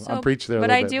 so I'm preaching there.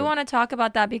 But I do want to talk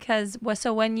about that because,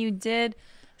 so when you did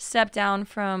step down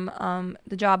from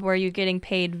the job where you're getting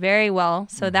paid very well,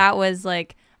 so that was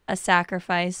like a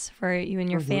sacrifice for you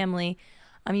and your family.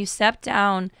 You stepped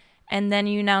down, and then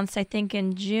you announced, I think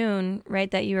in June, right,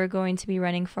 that you were going to be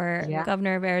running for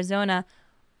governor of Arizona.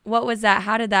 What was that?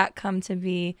 How did that come to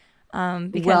be?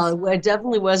 Well, it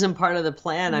definitely wasn't part of the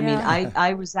plan. I mean,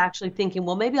 I was actually thinking,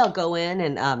 well, maybe I'll go in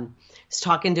and was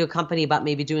talking to a company about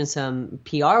maybe doing some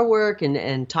PR work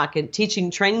and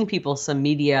training people some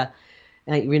media,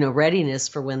 readiness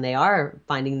for when they are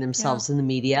finding themselves in the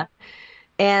media.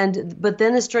 But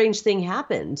then a strange thing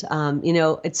happened.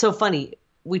 It's so funny.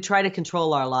 We try to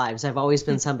control our lives. I've always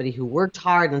been somebody who worked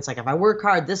hard, and it's like, if I work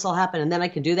hard, this will happen, and then I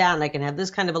can do that, and I can have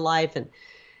this kind of a life.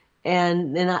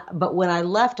 But when I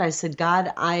left, I said,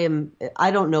 God, I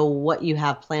don't know what you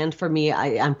have planned for me.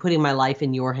 I'm putting my life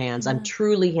in your hands. I'm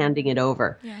truly handing it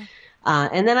over. Yeah.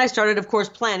 And then I started, of course,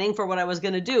 planning for what I was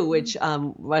going to do, which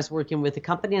was working with a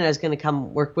company, and I was going to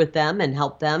come work with them and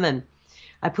help them. And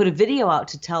I put a video out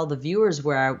to tell the viewers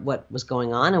what was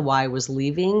going on and why I was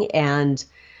leaving. And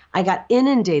I got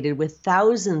inundated with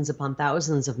thousands upon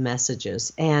thousands of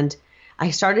messages. And I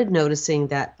started noticing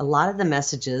that a lot of the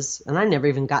messages, and I never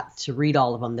even got to read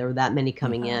all of them, there were that many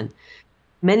coming in.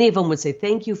 Many of them would say,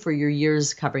 thank you for your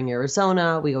years covering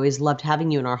Arizona. We always loved having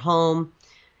you in our home.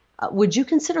 Would you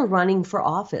consider running for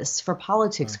office, for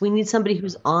politics? We need somebody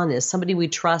who's honest, somebody we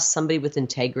trust, somebody with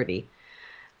integrity.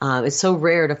 It's so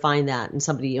rare to find that in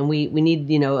somebody, and we need,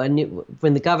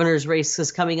 when the governor's race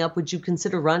is coming up, would you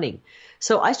consider running?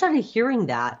 So I started hearing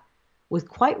that with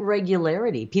quite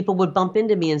regularity. People would bump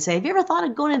into me and say, have you ever thought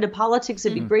of going into politics?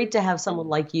 It'd be great to have someone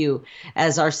like you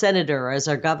as our senator or as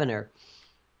our governor.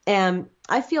 And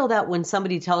I feel that when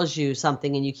somebody tells you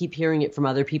something and you keep hearing it from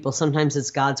other people, sometimes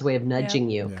it's God's way of nudging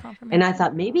you. Yeah. And I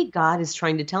thought, maybe God is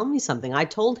trying to tell me something. I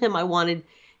told him I wanted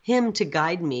him to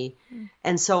guide me.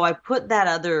 And so I put that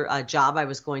other job I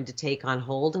was going to take on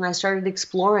hold, and I started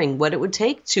exploring what it would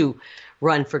take to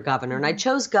run for governor. And I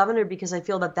chose governor because I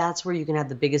feel that that's where you can have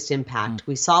the biggest impact.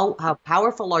 We saw how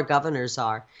powerful our governors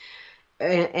are.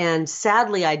 And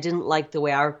sadly, I didn't like the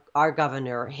way our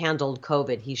governor handled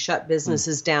COVID. He shut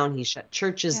businesses down. He shut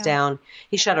churches down.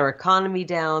 He shut our economy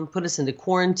down, put us into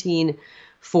quarantine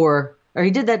or he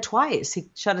did that twice. He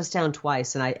shut us down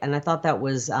twice. And I thought that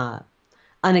was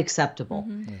unacceptable.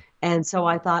 And so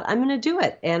I thought, I'm going to do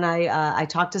it. And I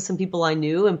talked to some people I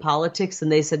knew in politics,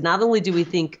 and they said, not only do we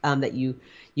think that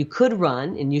you could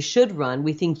run and you should run,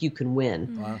 we think you can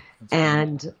win. Wow,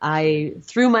 and I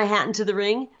threw my hat into the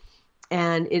ring,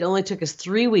 and it only took us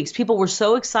 3 weeks. People were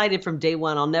so excited from day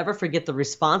one. I'll never forget the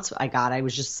response I got. I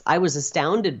was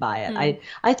astounded by it.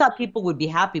 I thought people would be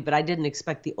happy, but I didn't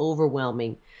expect the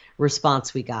overwhelming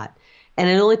response we got. And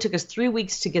it only took us 3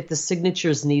 weeks to get the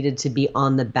signatures needed to be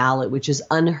on the ballot, which is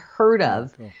unheard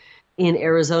of in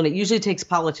Arizona. It usually takes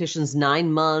politicians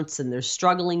 9 months, and they're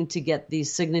struggling to get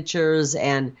these signatures,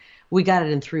 and we got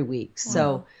it in 3 weeks. Wow.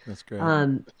 So that's great.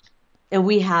 And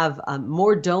we have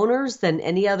more donors than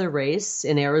any other race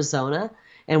in Arizona,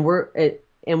 and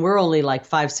we're only like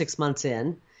 5-6 months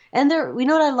in. And you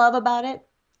know what I love about it?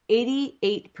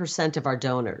 88% of our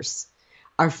donors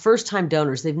are first-time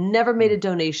donors. They've never made a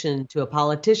donation to a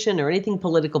politician or anything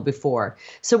political before.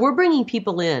 So we're bringing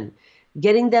people in,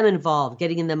 getting them involved,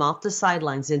 getting them off the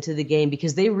sidelines into the game,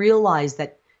 because they realize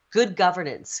that good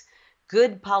governance,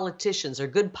 good politicians, or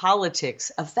good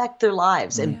politics affect their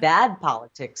lives, and bad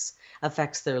politics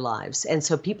affects their lives. And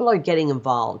so people are getting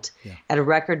involved at a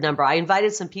record number. I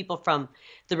invited some people from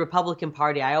the Republican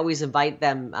Party. I always invite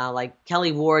them, like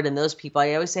Kelly Ward and those people.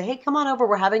 I always say, hey, come on over.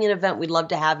 We're having an event. We'd love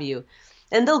to have you.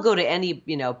 And they'll go to any,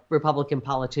 Republican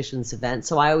politicians event.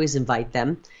 So I always invite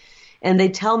them. And they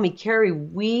tell me, Kari,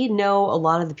 we know a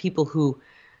lot of the people who,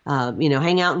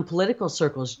 hang out in political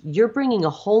circles. You're bringing a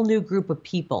whole new group of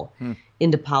people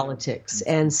into politics.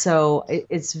 And so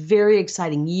it's very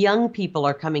exciting. Young people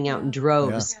are coming out in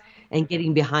droves and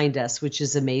getting behind us, which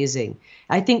is amazing.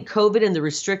 I think COVID and the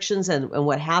restrictions and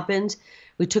what happened,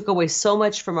 we took away so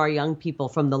much from our young people,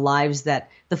 from the lives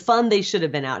the fun they should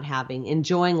have been out having,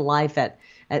 enjoying life at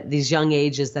these young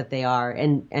ages that they are.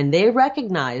 And they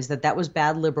recognize that was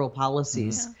bad liberal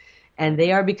policies. And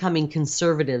they are becoming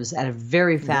conservatives at a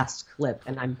very fast clip.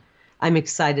 And I'm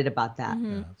excited about that.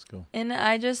 Yeah, that's cool. And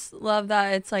I just love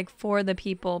that it's like for the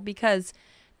people, because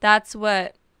that's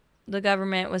what the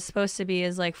government was supposed to be,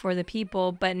 is like for the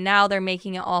people. But now they're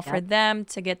making it all for them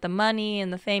to get the money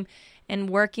and the fame and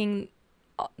working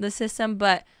the system.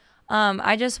 But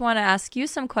I just want to ask you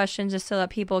some questions just so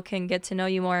that people can get to know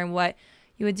you more and what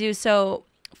you would do. So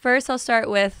first I'll start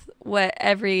with what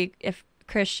if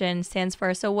Christian stands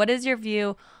for. So what is your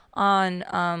view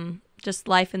on just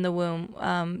life in the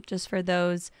womb, just for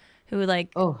those who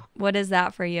what is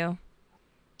that for you?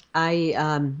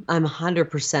 I'm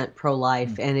 100%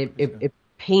 pro-life, and it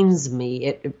pains me.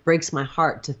 It breaks my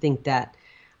heart to think that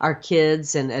our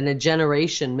kids and a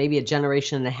generation, maybe a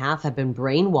generation and a half, have been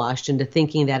brainwashed into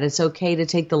thinking that it's okay to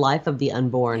take the life of the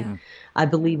unborn. Yeah. I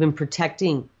believe in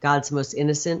protecting God's most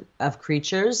innocent of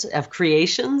creatures, of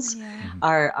creations,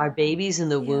 our babies in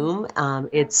the womb.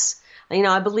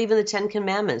 I believe in the 10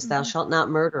 Commandments, thou shalt not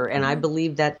murder. And I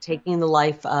believe that taking the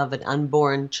life of an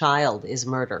unborn child is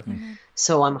murder.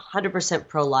 So I'm 100%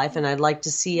 pro-life, and I'd like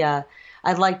to see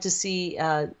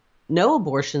no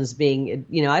abortions being,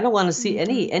 I don't want to see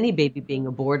any baby being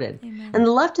aborted. Amen. And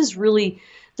the left is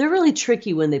they're really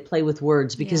tricky when they play with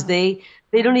words, because they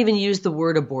don't even use the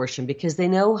word abortion, because they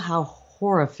know how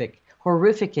horrific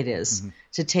it is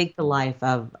to take the life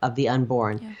of the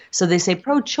unborn. Yeah. So they say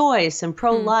pro-choice and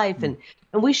pro-life, and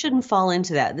we shouldn't fall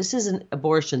into that. This isn't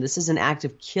abortion. This is an act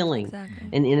of killing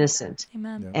an innocent.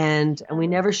 Amen. Yeah. And we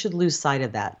never should lose sight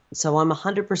of that. So I'm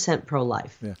 100%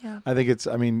 pro-life. Yeah. I think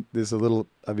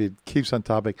it keeps on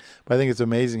topic, but I think it's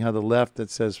amazing how the left that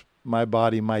says my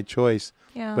body, my choice,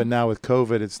 but now with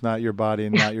COVID, it's not your body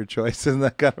and not your choice. Isn't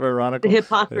that kind of ironical? The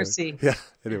hypocrisy.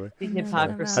 Anyway. The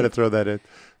hypocrisy. I had to throw that in.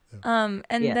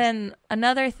 Then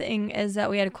another thing is that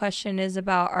we had a question is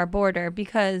about our border,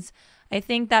 because I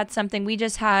think that's something we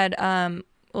just had.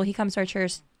 He comes to our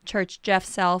church, Jeff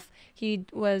Self. He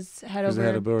was head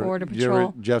of Border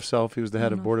Patrol. Jeff Self, he was the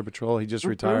head of Border Patrol. He just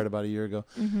retired about a year ago,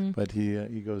 but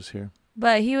he goes here.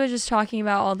 But he was just talking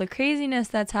about all the craziness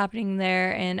that's happening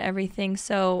there and everything.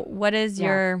 So what is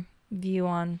your view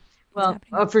on Well,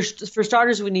 for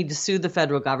starters, we need to sue the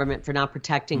federal government for not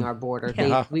protecting our border.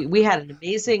 Yeah. We had an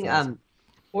amazing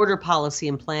border policy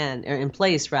in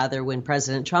place when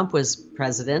President Trump was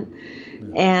president,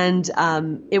 and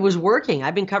it was working.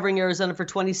 I've been covering Arizona for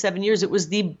 27 years. It was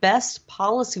the best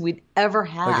policy we'd ever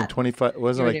had. Like in 25,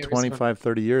 wasn't it like 25,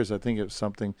 30 years? I think it was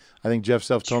something. I think Jeff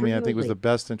Self told me I think it was the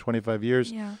best in 25 years.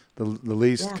 Yeah. The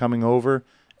least coming over.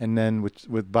 And then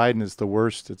with Biden, it's the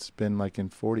worst. It's been like in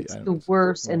 40. It's the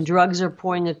worst, and drugs are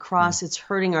pouring across. It's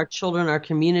hurting our children, our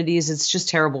communities. It's just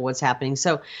terrible what's happening.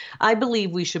 So I believe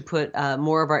we should put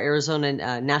more of our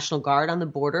Arizona National Guard on the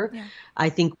border. Yeah. I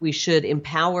think we should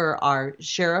empower our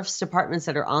sheriff's departments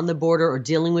that are on the border or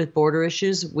dealing with border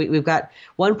issues. We've got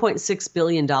 $1.6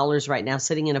 billion right now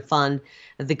sitting in a fund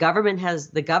that the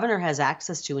governor has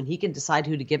access to, and he can decide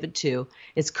who to give it to.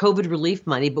 It's COVID relief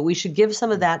money, but we should give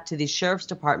some of that to these sheriff's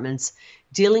departments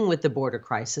dealing with the border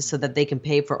crisis so that they can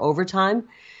pay for overtime,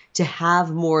 to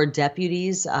have more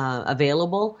deputies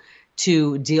available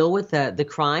to deal with the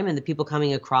crime and the people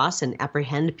coming across and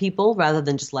apprehend people rather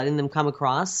than just letting them come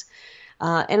across.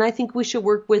 And I think we should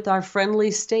work with our friendly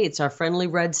states, our friendly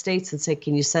red states, and say,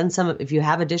 can you send some, if you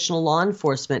have additional law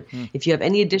enforcement, if you have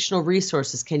any additional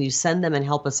resources, can you send them and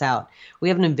help us out? We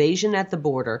have an invasion at the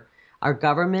border. Our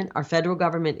government, our federal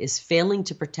government is failing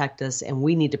to protect us, and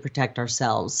we need to protect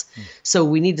ourselves. So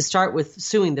we need to start with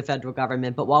suing the federal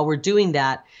government. But while we're doing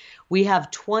that, we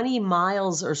have 20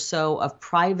 miles or so of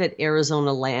private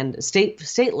Arizona land,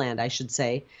 state land, I should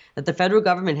say, that the federal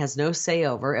government has no say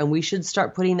over, and we should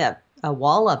start putting that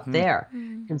wall up there,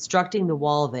 constructing the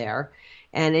wall there,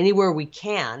 and anywhere we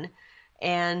can,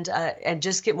 and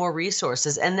just get more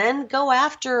resources, and then go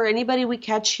after anybody we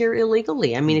catch here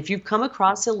illegally. I mean, if you've come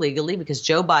across illegally because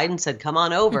Joe Biden said, come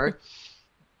on over,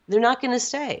 they're not going to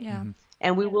stay. Yeah.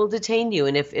 And we will detain you.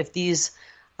 And if these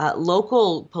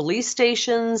local police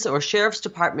stations or sheriff's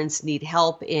departments need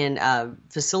help in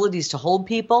facilities to hold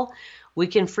people, we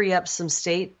can free up some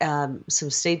state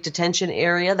detention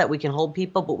area that we can hold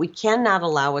people, but we cannot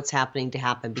allow what's happening to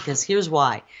happen, because here's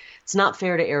why. It's not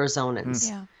fair to Arizonans.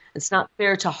 Yeah. It's not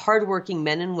fair to hardworking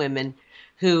men and women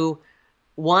who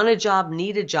want a job,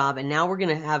 need a job, and now we're going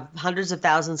to have hundreds of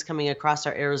thousands coming across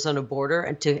our Arizona border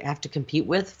and to have to compete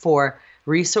with for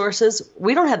resources.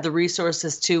 We don't have the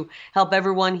resources to help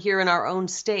everyone here in our own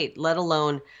state, let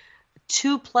alone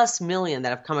 2+ million that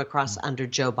have come across under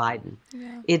Joe Biden.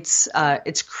 Yeah.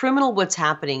 It's criminal what's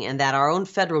happening, and that our own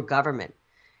federal government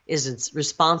is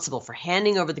responsible for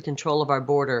handing over the control of our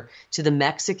border to the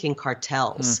Mexican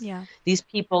cartels. Yeah. These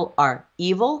people are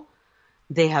evil.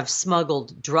 They have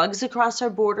smuggled drugs across our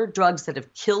border, drugs that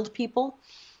have killed people.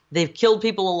 They've killed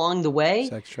people along the way.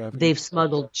 Sex trafficking. They've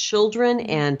smuggled children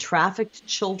and trafficked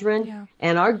children. Yeah.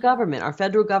 And our government, our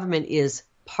federal government, is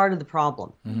part of the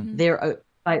problem.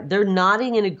 They're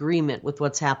nodding in agreement with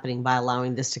what's happening by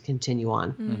allowing this to continue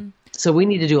on. So we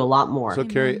need to do a lot more. So,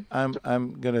 Kari, I'm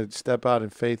going to step out in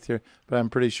faith here, but I'm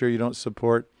pretty sure you don't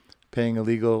support paying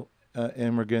illegal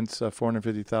immigrants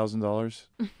 $450,000.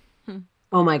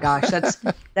 Oh my gosh,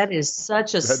 that is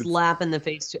such a slap in the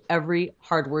face to every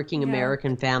hardworking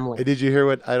American family. Hey, did you hear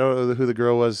what, I don't know who the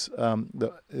girl was,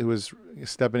 it was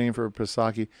stepping in for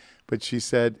Pasaki, but she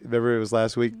said, remember it was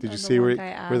last week, did you see where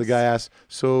the guy asked,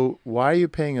 so why are you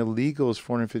paying illegals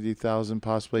 $450,000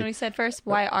 possibly? And we said first,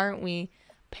 why aren't we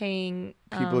paying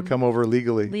people who come over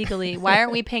legally? Why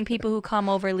aren't we paying people who come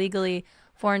over legally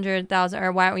 $400,000,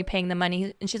 or why aren't we paying the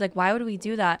money? And she's like, why would we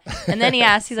do that? And then he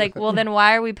asked, he's like, well, then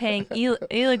why are we paying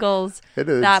illegals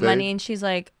that money? And she's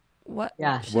like, what?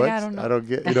 Yeah. What? Like, I don't know. I don't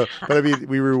get, but I mean,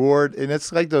 we reward, and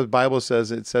it's like the Bible says,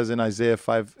 it says in Isaiah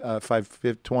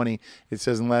 5:20, it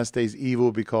says in last days, evil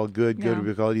will be called good, good will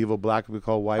be called evil, black will be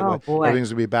called white,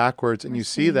 everything's will be backwards. And you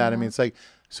see that, I mean, it's like,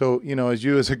 so,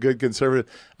 as a good conservative,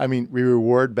 I mean, we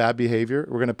reward bad behavior.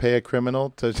 We're going to pay a criminal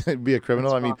to be a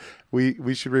criminal. I mean,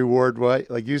 we should reward,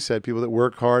 like you said, people that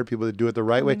work hard, people that do it the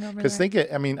right way. Because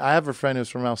I have a friend who's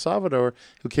from El Salvador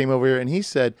who came over here, and he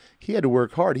said he had to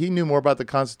work hard. He knew more about the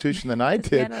Constitution than I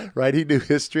did, right? He knew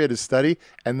history, had to study,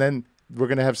 and then we're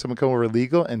going to have someone come over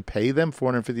illegal and pay them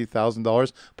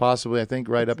 $450,000, possibly, I think,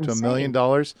 right up to $1 million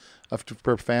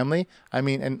per family. I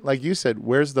mean, and like you said,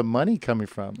 where's the money coming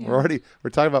from? Yeah. We're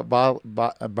talking about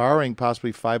borrowing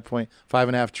possibly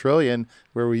 $5.5 trillion,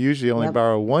 where we usually only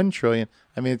borrow $1 trillion.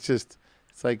 I mean, it's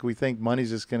like we think money's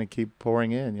just going to keep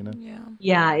pouring in,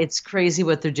 Yeah, it's crazy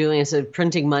what they're doing. Is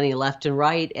printing money left and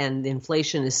right, and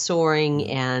inflation is soaring.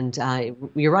 And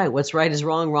you're right. What's right is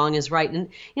wrong. Wrong is right. And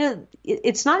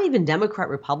it's not even Democrat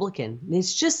Republican.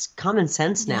 It's just common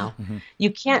sense now.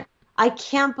 I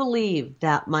can't believe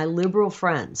that my liberal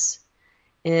friends,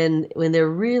 and when they're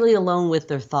really alone with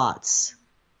their thoughts,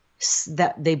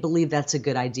 that they believe that's a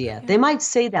good idea. Yeah. They might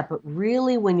say that, but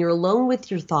really, when you're alone with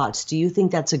your thoughts, do you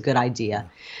think that's a good idea?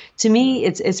 To me,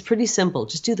 it's pretty simple.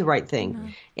 Just do the right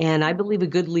thing. And I believe a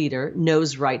good leader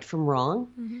knows right from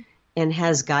wrong and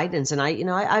has guidance. And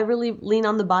I really lean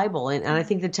on the Bible, and I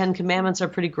think the 10 Commandments are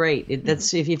pretty great.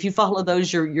 That's if you follow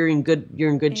those, you're in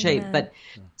good shape. But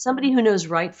somebody who knows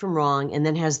right from wrong and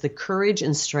then has the courage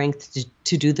and strength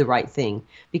to do the right thing,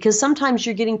 because sometimes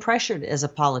you're getting pressured as a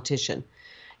politician.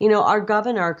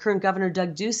 Our current governor,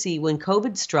 Doug Ducey, when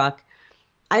COVID struck,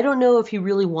 I don't know if he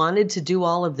really wanted to do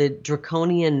all of the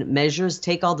draconian measures,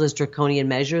 take all those draconian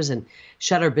measures and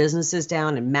shut our businesses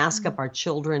down and mask up our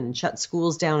children and shut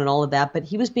schools down and all of that. But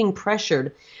he was being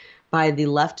pressured by the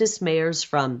leftist mayors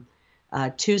from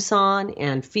Tucson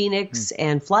and Phoenix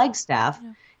and Flagstaff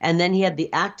And then he had the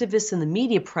activists and the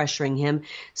media pressuring him,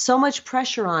 so much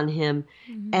pressure on him.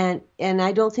 And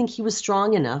I don't think he was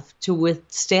strong enough to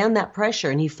withstand that pressure.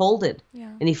 And he folded.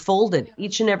 And he folded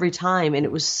each and every time. And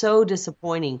it was so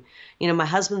disappointing. You know, my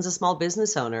husband's a small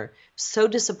business owner. So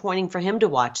disappointing for him to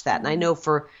watch that. And I know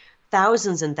for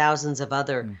thousands and thousands of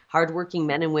other hardworking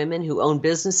men and women who own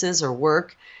businesses or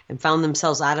work and found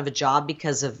themselves out of a job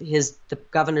because of the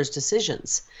governor's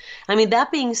decisions. I mean,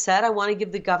 that being said, I want to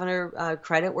give the governor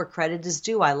credit where credit is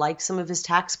due. I like some of his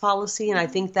tax policy, and I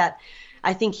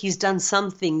think he's done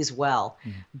some things well.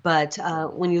 But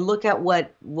when you look at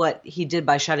what he did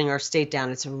by shutting our state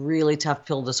down, it's a really tough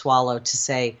pill to swallow to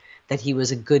say that he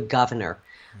was a good governor.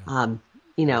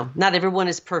 You know, not everyone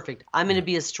is perfect. I'm going to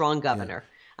be a strong governor.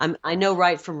 I know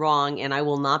right from wrong, and I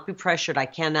will not be pressured. I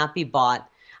cannot be bought.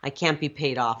 I can't be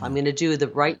paid off. I'm going to do the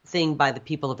right thing by the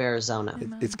people of Arizona.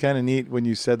 It's kind of neat when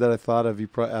you said that. I thought of you.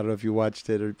 I don't know if you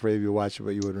watched it or maybe you watched it,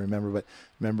 but you wouldn't remember. But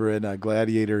remember in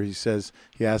Gladiator, he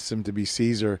asks him to be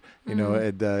Caesar. You know,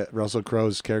 and Russell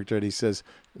Crowe's character, and he says,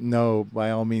 "No, by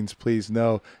all means, please,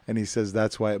 no." And he says,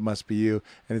 "That's why it must be you."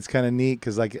 And it's kind of neat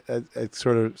because like it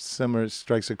sort of similar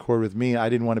strikes a chord with me. I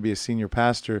didn't want to be a senior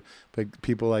pastor, but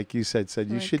people like you said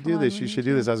you should do this. You should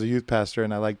do this. I was a youth pastor,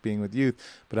 and I like being with youth,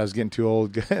 but I was getting too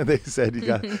old. They said,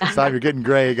 "It's time. You're getting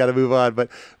gray. You got to move on." But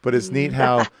it's neat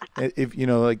how if you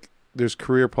know like. There's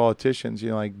career politicians,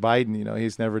 you know, like Biden, you know,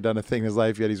 he's never done a thing in his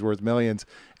life yet. He's worth millions.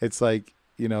 It's like,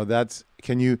 you know,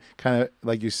 can you kind of,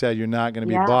 like you said, you're not going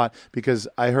to be bought, because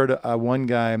I heard one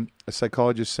guy, a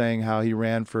psychologist, saying how he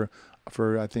ran for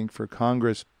I think for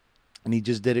Congress, and he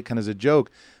just did it kind of as a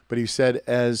joke. But he said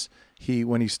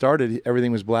when he started,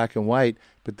 everything was black and white.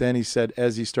 But then he said,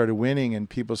 as he started winning and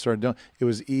people started doing,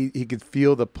 he could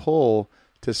feel the pull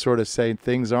to sort of say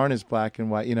things aren't as black and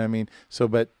white. You know what I mean? So,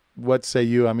 but what say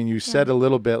you? I mean, you said a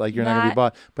little bit like you're not going to be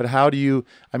bought, but how do you,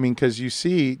 I mean, because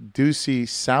Ducey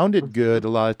sounded good a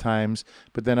lot of times,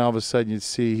 but then all of a sudden you'd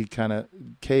see he kind of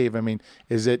cave. I mean,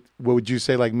 what would you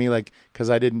say like me, like, because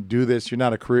I didn't do this, you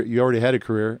already had a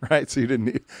career, right? So you're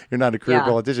not a career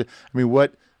politician. I mean,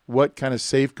 what kind of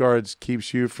safeguards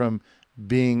keeps you from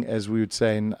being, as we would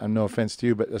say, and no offense to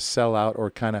you, but a sellout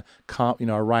or kind of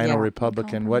a rhino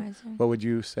Republican? What would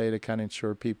you say to kind of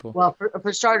ensure people? Well,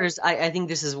 for starters, I think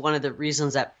this is one of the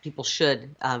reasons that people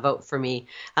should vote for me.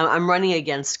 I'm running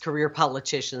against career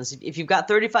politicians. If you've got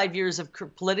 35 years of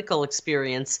political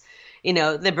experience, you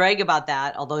know, they brag about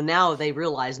that, although now they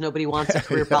realize nobody wants a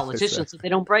career politician, so they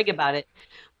don't brag about it.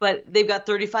 But they've got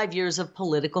 35 years of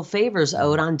political favors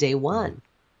owed on day one.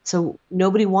 So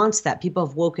nobody wants that. People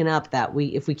have woken up that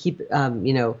if we keep,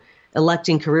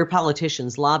 electing career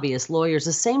politicians, lobbyists, lawyers,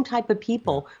 the same type of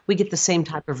people, we get the same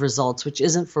type of results, which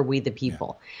isn't for we the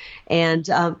people. And,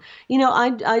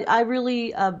 I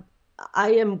really, I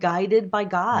am guided by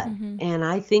God, and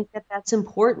I think that that's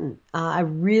important. I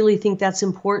really think that's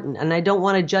important. And I don't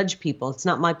want to judge people. It's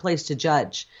not my place to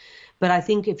judge. But I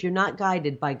think if you're not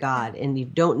guided by God and you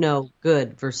don't know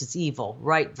good versus evil,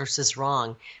 right versus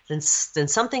wrong, then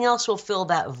something else will fill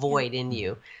that void in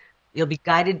you. You'll be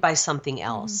guided by something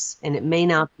else, and it may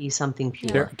not be something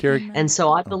pure. Kari, and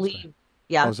so I believe,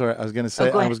 I'm sorry. I was going to say,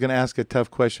 I was going to ask a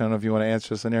tough question. I don't know if you want to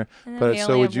answer this in there. But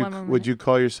so would you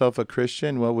call yourself a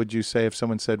Christian? What would you say if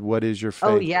someone said, "What is your faith?"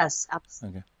 Oh, yes,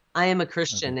 absolutely. Okay. I am a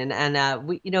Christian, and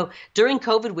we, during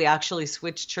COVID, we actually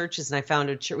switched churches, and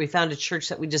we found a church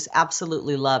that we just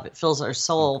absolutely love. It fills our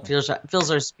soul, fills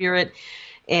our spirit,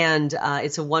 and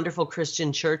it's a wonderful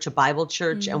Christian church, a Bible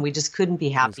church, and we just couldn't be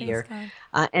happier,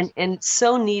 and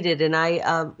so needed. And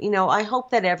I hope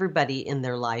that everybody in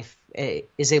their life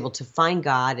is able to find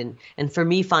God, and for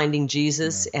me, finding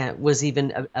Jesus was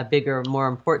even a bigger, more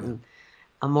important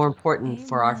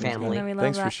for our family.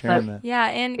 Thanks for sharing that. Yeah,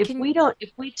 and if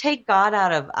we take God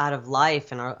out of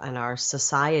life and our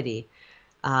society,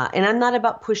 and I'm not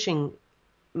about pushing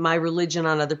my religion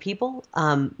on other people,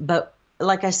 but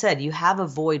like I said, you have a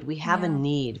void. We have a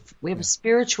need. We have a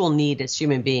spiritual need as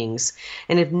human beings,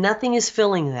 and if nothing is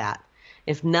filling that,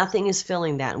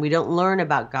 and we don't learn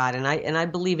about God, and I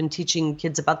believe in teaching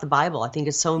kids about the Bible. I think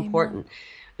it's so important.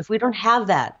 If we don't have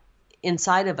that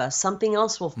inside of us, something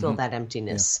else will fill that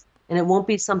emptiness, and it won't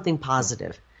be something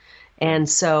positive. And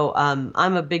so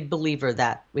I'm a big believer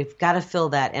that we've got to fill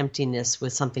that emptiness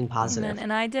with something positive. Amen.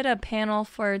 And I did a panel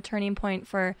for Turning Point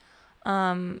for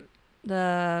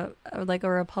a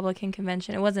Republican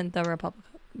convention. It wasn't the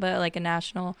Republican, but like a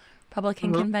national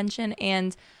Republican convention.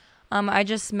 And I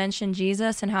just mentioned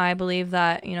Jesus and how I believe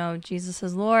that, Jesus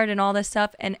is Lord and all this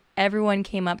stuff. And everyone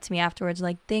came up to me afterwards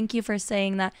like, thank you for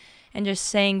saying that. And just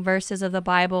saying verses of the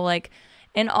Bible, like,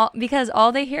 And because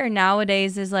all they hear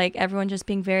nowadays is like everyone just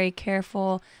being very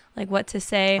careful, like what to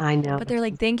say. I know. But they're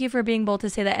like, thank you for being bold to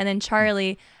say that. And then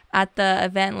Charlie at the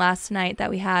event last night that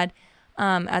we had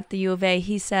at the U of A,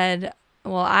 he said,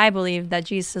 well, I believe that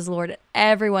Jesus is Lord.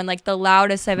 Everyone, like the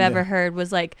loudest I've ever heard,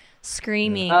 was like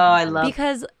screaming. Oh, I love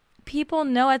because people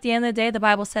know at the end of the day, the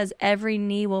Bible says every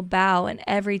knee will bow and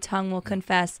every tongue will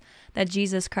confess that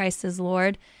Jesus Christ is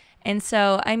Lord. And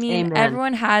so, I mean, Amen.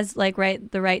 everyone has like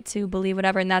the right to believe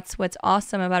whatever, and that's what's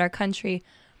awesome about our country.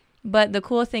 But the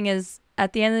cool thing is,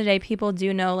 at the end of the day, people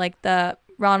do know, like the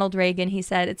Ronald Reagan, he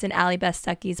said, it's in Ali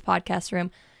Bestucky's podcast room.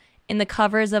 In the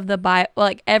covers of the Bible,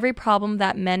 like every problem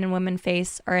that men and women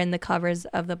face are in the covers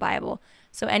of the Bible.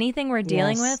 So anything we're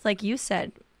dealing with, like you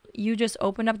said, you just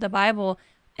open up the Bible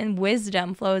and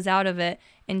wisdom flows out of it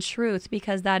and truth,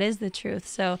 because that is the truth.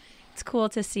 So it's cool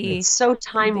to see. It's so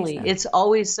timely. It's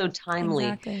always so timely.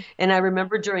 Exactly. And I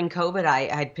remember during COVID,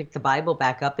 I'd picked the Bible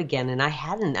back up again, and I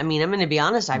hadn't. I mean, I'm going to be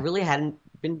honest, I really hadn't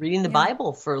been reading the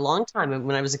Bible for a long time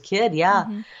when I was a kid.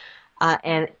 Yeah.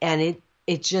 And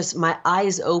it just, my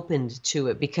eyes opened to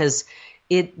it, because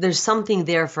there's something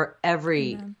there for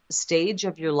every stage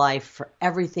of your life, for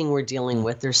everything we're dealing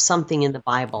with. There's something in the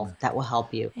Bible that will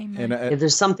help you. Amen. And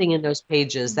there's something in those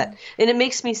pages and it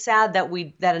makes me sad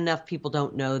that enough people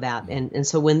don't know that. And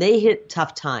so when they hit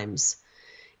tough times,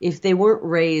 if they weren't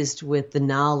raised with the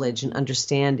knowledge and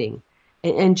understanding,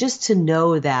 and just to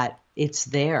know that it's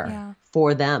there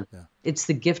for them, it's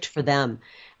the gift for them.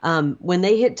 When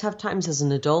they hit tough times as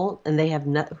an adult and they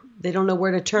don't know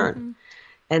where to turn.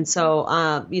 And so,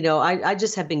 I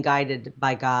just have been guided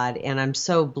by God, and I'm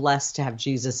so blessed to have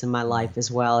Jesus in my life as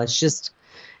well. It's just,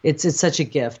 it's such a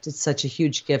gift. It's such a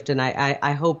huge gift. And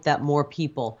I hope that more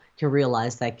people can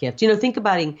realize that gift. Thinking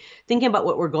about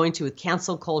what we're going to with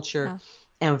cancel culture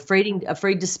and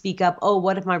afraid to speak up. Oh,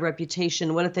 what if my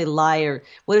reputation, what if they lie, or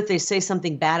what if they say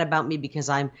something bad about me because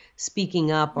I'm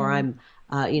speaking up, or I'm,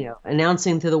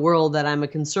 announcing to the world that I'm a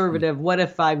conservative. What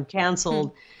if I'm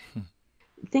canceled?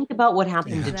 Think about what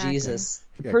happened to Jesus,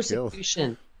 the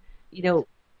persecution.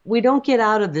 We don't get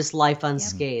out of this life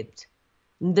unscathed.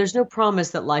 There's no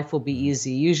promise that life will be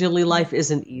easy. Usually life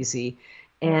isn't easy,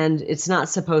 and it's not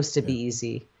supposed to be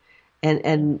easy.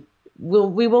 And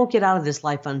we won't get out of this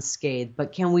life unscathed,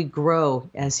 but can we grow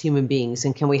as human beings,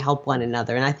 and can we help one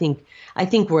another? And I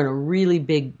think we're in a really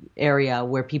big area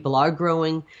where people are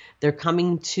growing. They're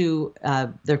coming to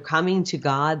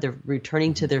God. They're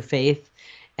returning to their faith.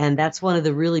 And that's one of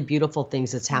the really beautiful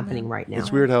things that's happening right now.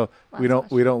 It's weird how we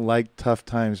don't like tough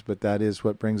times, but that is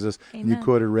what brings us. You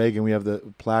quoted Reagan. We have the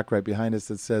plaque right behind us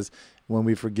that says, when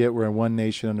we forget we're in one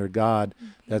nation under God,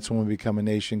 that's when we become a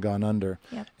nation gone under.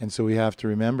 And so we have to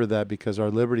remember that, because our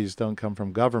liberties don't come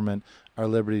from government. Our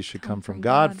liberties should come from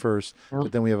God first,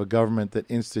 but then we have a government that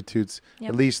institutes,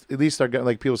 at least our,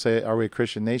 like people say, are we a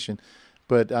Christian nation?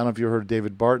 But I don't know if you heard of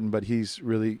David Barton, but he's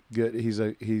really good.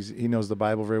 He knows the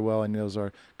Bible very well, and knows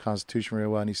our Constitution very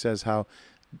well. And he says how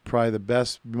probably the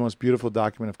best, most beautiful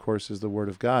document, of course, is the Word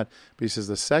of God. But he says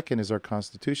the second is our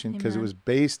Constitution, because it was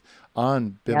based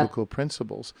on biblical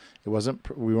principles.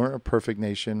 We weren't a perfect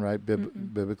nation, right,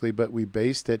 biblically, but we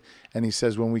based it. And he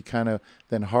says when we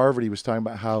then Harvard, he was talking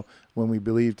about how when we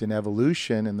believed in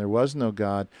evolution and there was no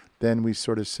God, then we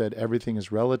sort of said everything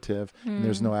is relative, and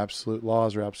there's no absolute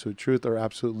laws or absolute truth or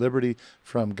absolute liberty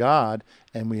from God,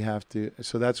 and we have to.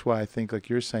 So that's why I think, like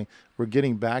you're saying, we're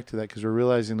getting back to that, because we're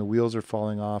realizing the wheels are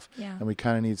falling off, and we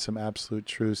kind of need some absolute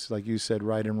truths, like you said,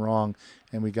 right and wrong,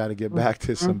 and we got to get back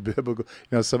to some biblical,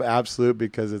 some absolute,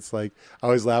 because it's like, I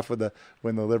always laugh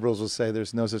when the liberals will say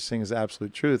there's no such thing as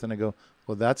absolute truth, and I go,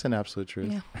 well, that's an absolute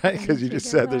truth, right? Because you just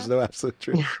said there's no absolute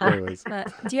truth. Anyways.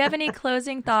 But do you have any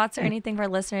closing thoughts or anything for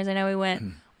listeners? I know we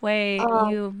went way.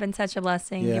 You've been such a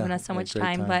blessing, giving us so much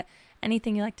time. But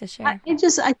anything you'd like to share? I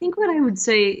think what I would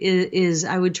say is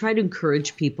I would try to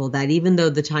encourage people that even though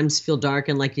the times feel dark,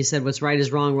 and like you said, what's right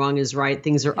is wrong, wrong is right,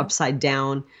 things are upside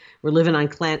down, we're living on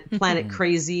planet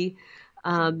crazy.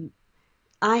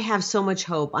 I have so much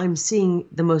hope. I'm seeing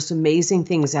the most amazing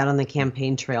things out on the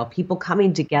campaign trail. People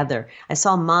coming together. I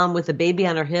saw a mom with a baby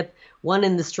on her hip, one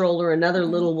in the stroller, another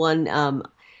little one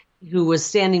who was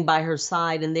standing by her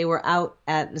side, and they were out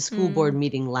at the school board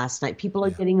meeting last night. People are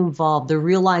getting involved. They're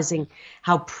realizing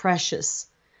how precious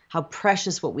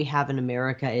what we have in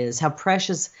America is, how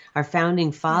precious our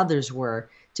founding fathers were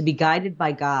to be guided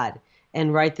by God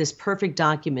and write this perfect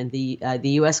document, the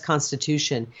U.S.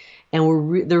 Constitution.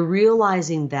 And they're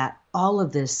realizing that all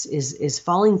of this is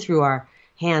falling through our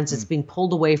hands. It's being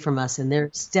pulled away from us, and they're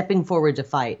stepping forward to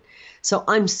fight. So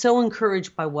I'm so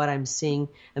encouraged by what I'm seeing.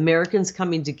 Americans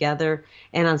coming together.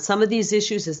 And on some of these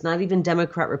issues, it's not even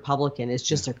Democrat, Republican. It's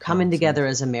just they're coming together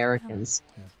as Americans.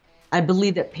 I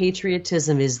believe that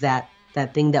patriotism is that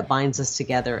thing that binds us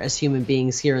together as human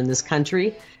beings here in this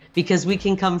country, because we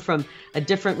can come from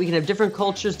we can have different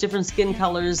cultures, different skin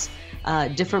colors,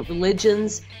 different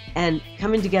religions, and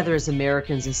coming together as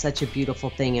Americans is such a beautiful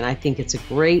thing. And I think it's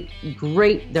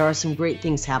there are some great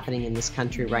things happening in this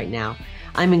country right now.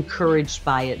 I'm encouraged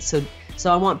by it. So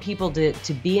I want people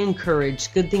to be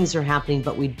encouraged. Good things are happening,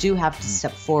 but we do have to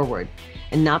step forward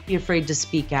and not be afraid to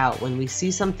speak out when we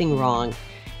see something wrong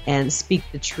and speak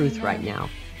the truth right now.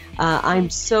 I'm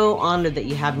so honored that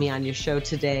you have me on your show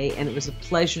today, and it was a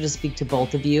pleasure to speak to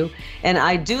both of you. And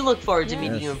I do look forward to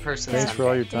meeting you in person. Thanks for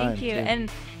all your time. Thank you. And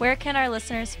where can our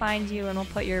listeners find you? And we'll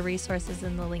put your resources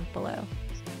in the link below.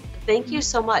 Thank you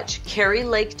so much.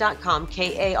 KariLake.com,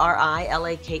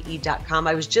 KariLake.com.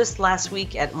 I was just last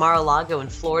week at Mar-a-Lago in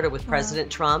Florida with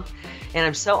President Trump, and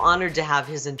I'm so honored to have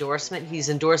his endorsement. He's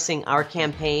endorsing our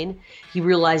campaign. He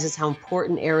realizes how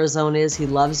important Arizona is. He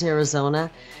loves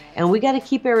Arizona. And we got to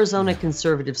keep Arizona a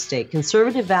conservative state.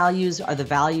 Conservative values are the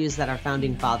values that our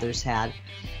founding fathers had.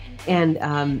 And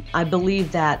I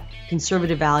believe that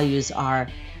conservative values are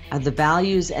the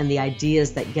values and the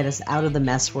ideas that get us out of the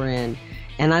mess we're in.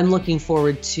 And I'm looking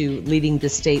forward to leading the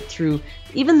state through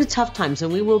even the tough times,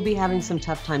 and we will be having some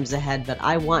tough times ahead, but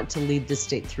I want to lead the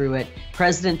state through it.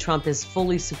 President Trump is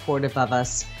fully supportive of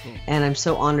us, and I'm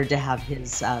so honored to have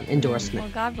his endorsement.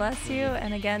 Well, God bless you,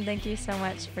 and again, thank you so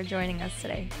much for joining us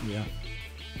today. Yeah.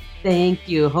 Thank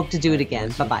you. Hope to do it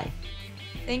again. Bye-bye.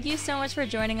 Thank you so much for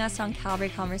joining us on Calvary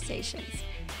Conversations.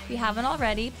 If you haven't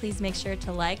already, please make sure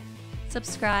to like,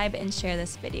 subscribe, and share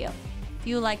this video. If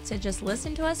you would like to just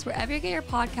listen to us wherever you get your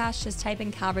podcast, just type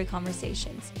in Calvary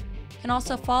Conversations. You can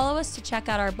also follow us to check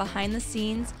out our behind the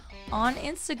scenes on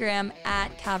Instagram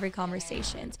at Calvary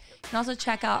Conversations. You can also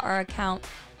check out our account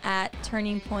at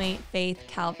Turning Point Faith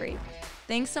Calvary.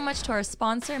 Thanks so much to our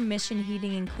sponsor, Mission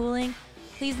Heating and Cooling.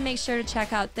 Please make sure to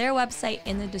check out their website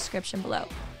in the description below.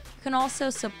 You can also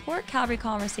support Calvary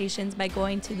Conversations by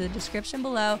going to the description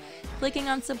below, clicking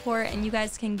on support, and you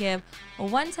guys can give a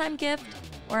one-time gift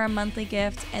or a monthly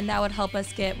gift, and that would help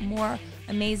us get more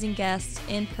amazing guests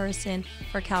in person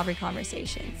for Calvary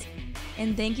Conversations.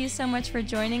 And thank you so much for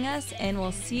joining us, and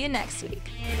we'll see you next week.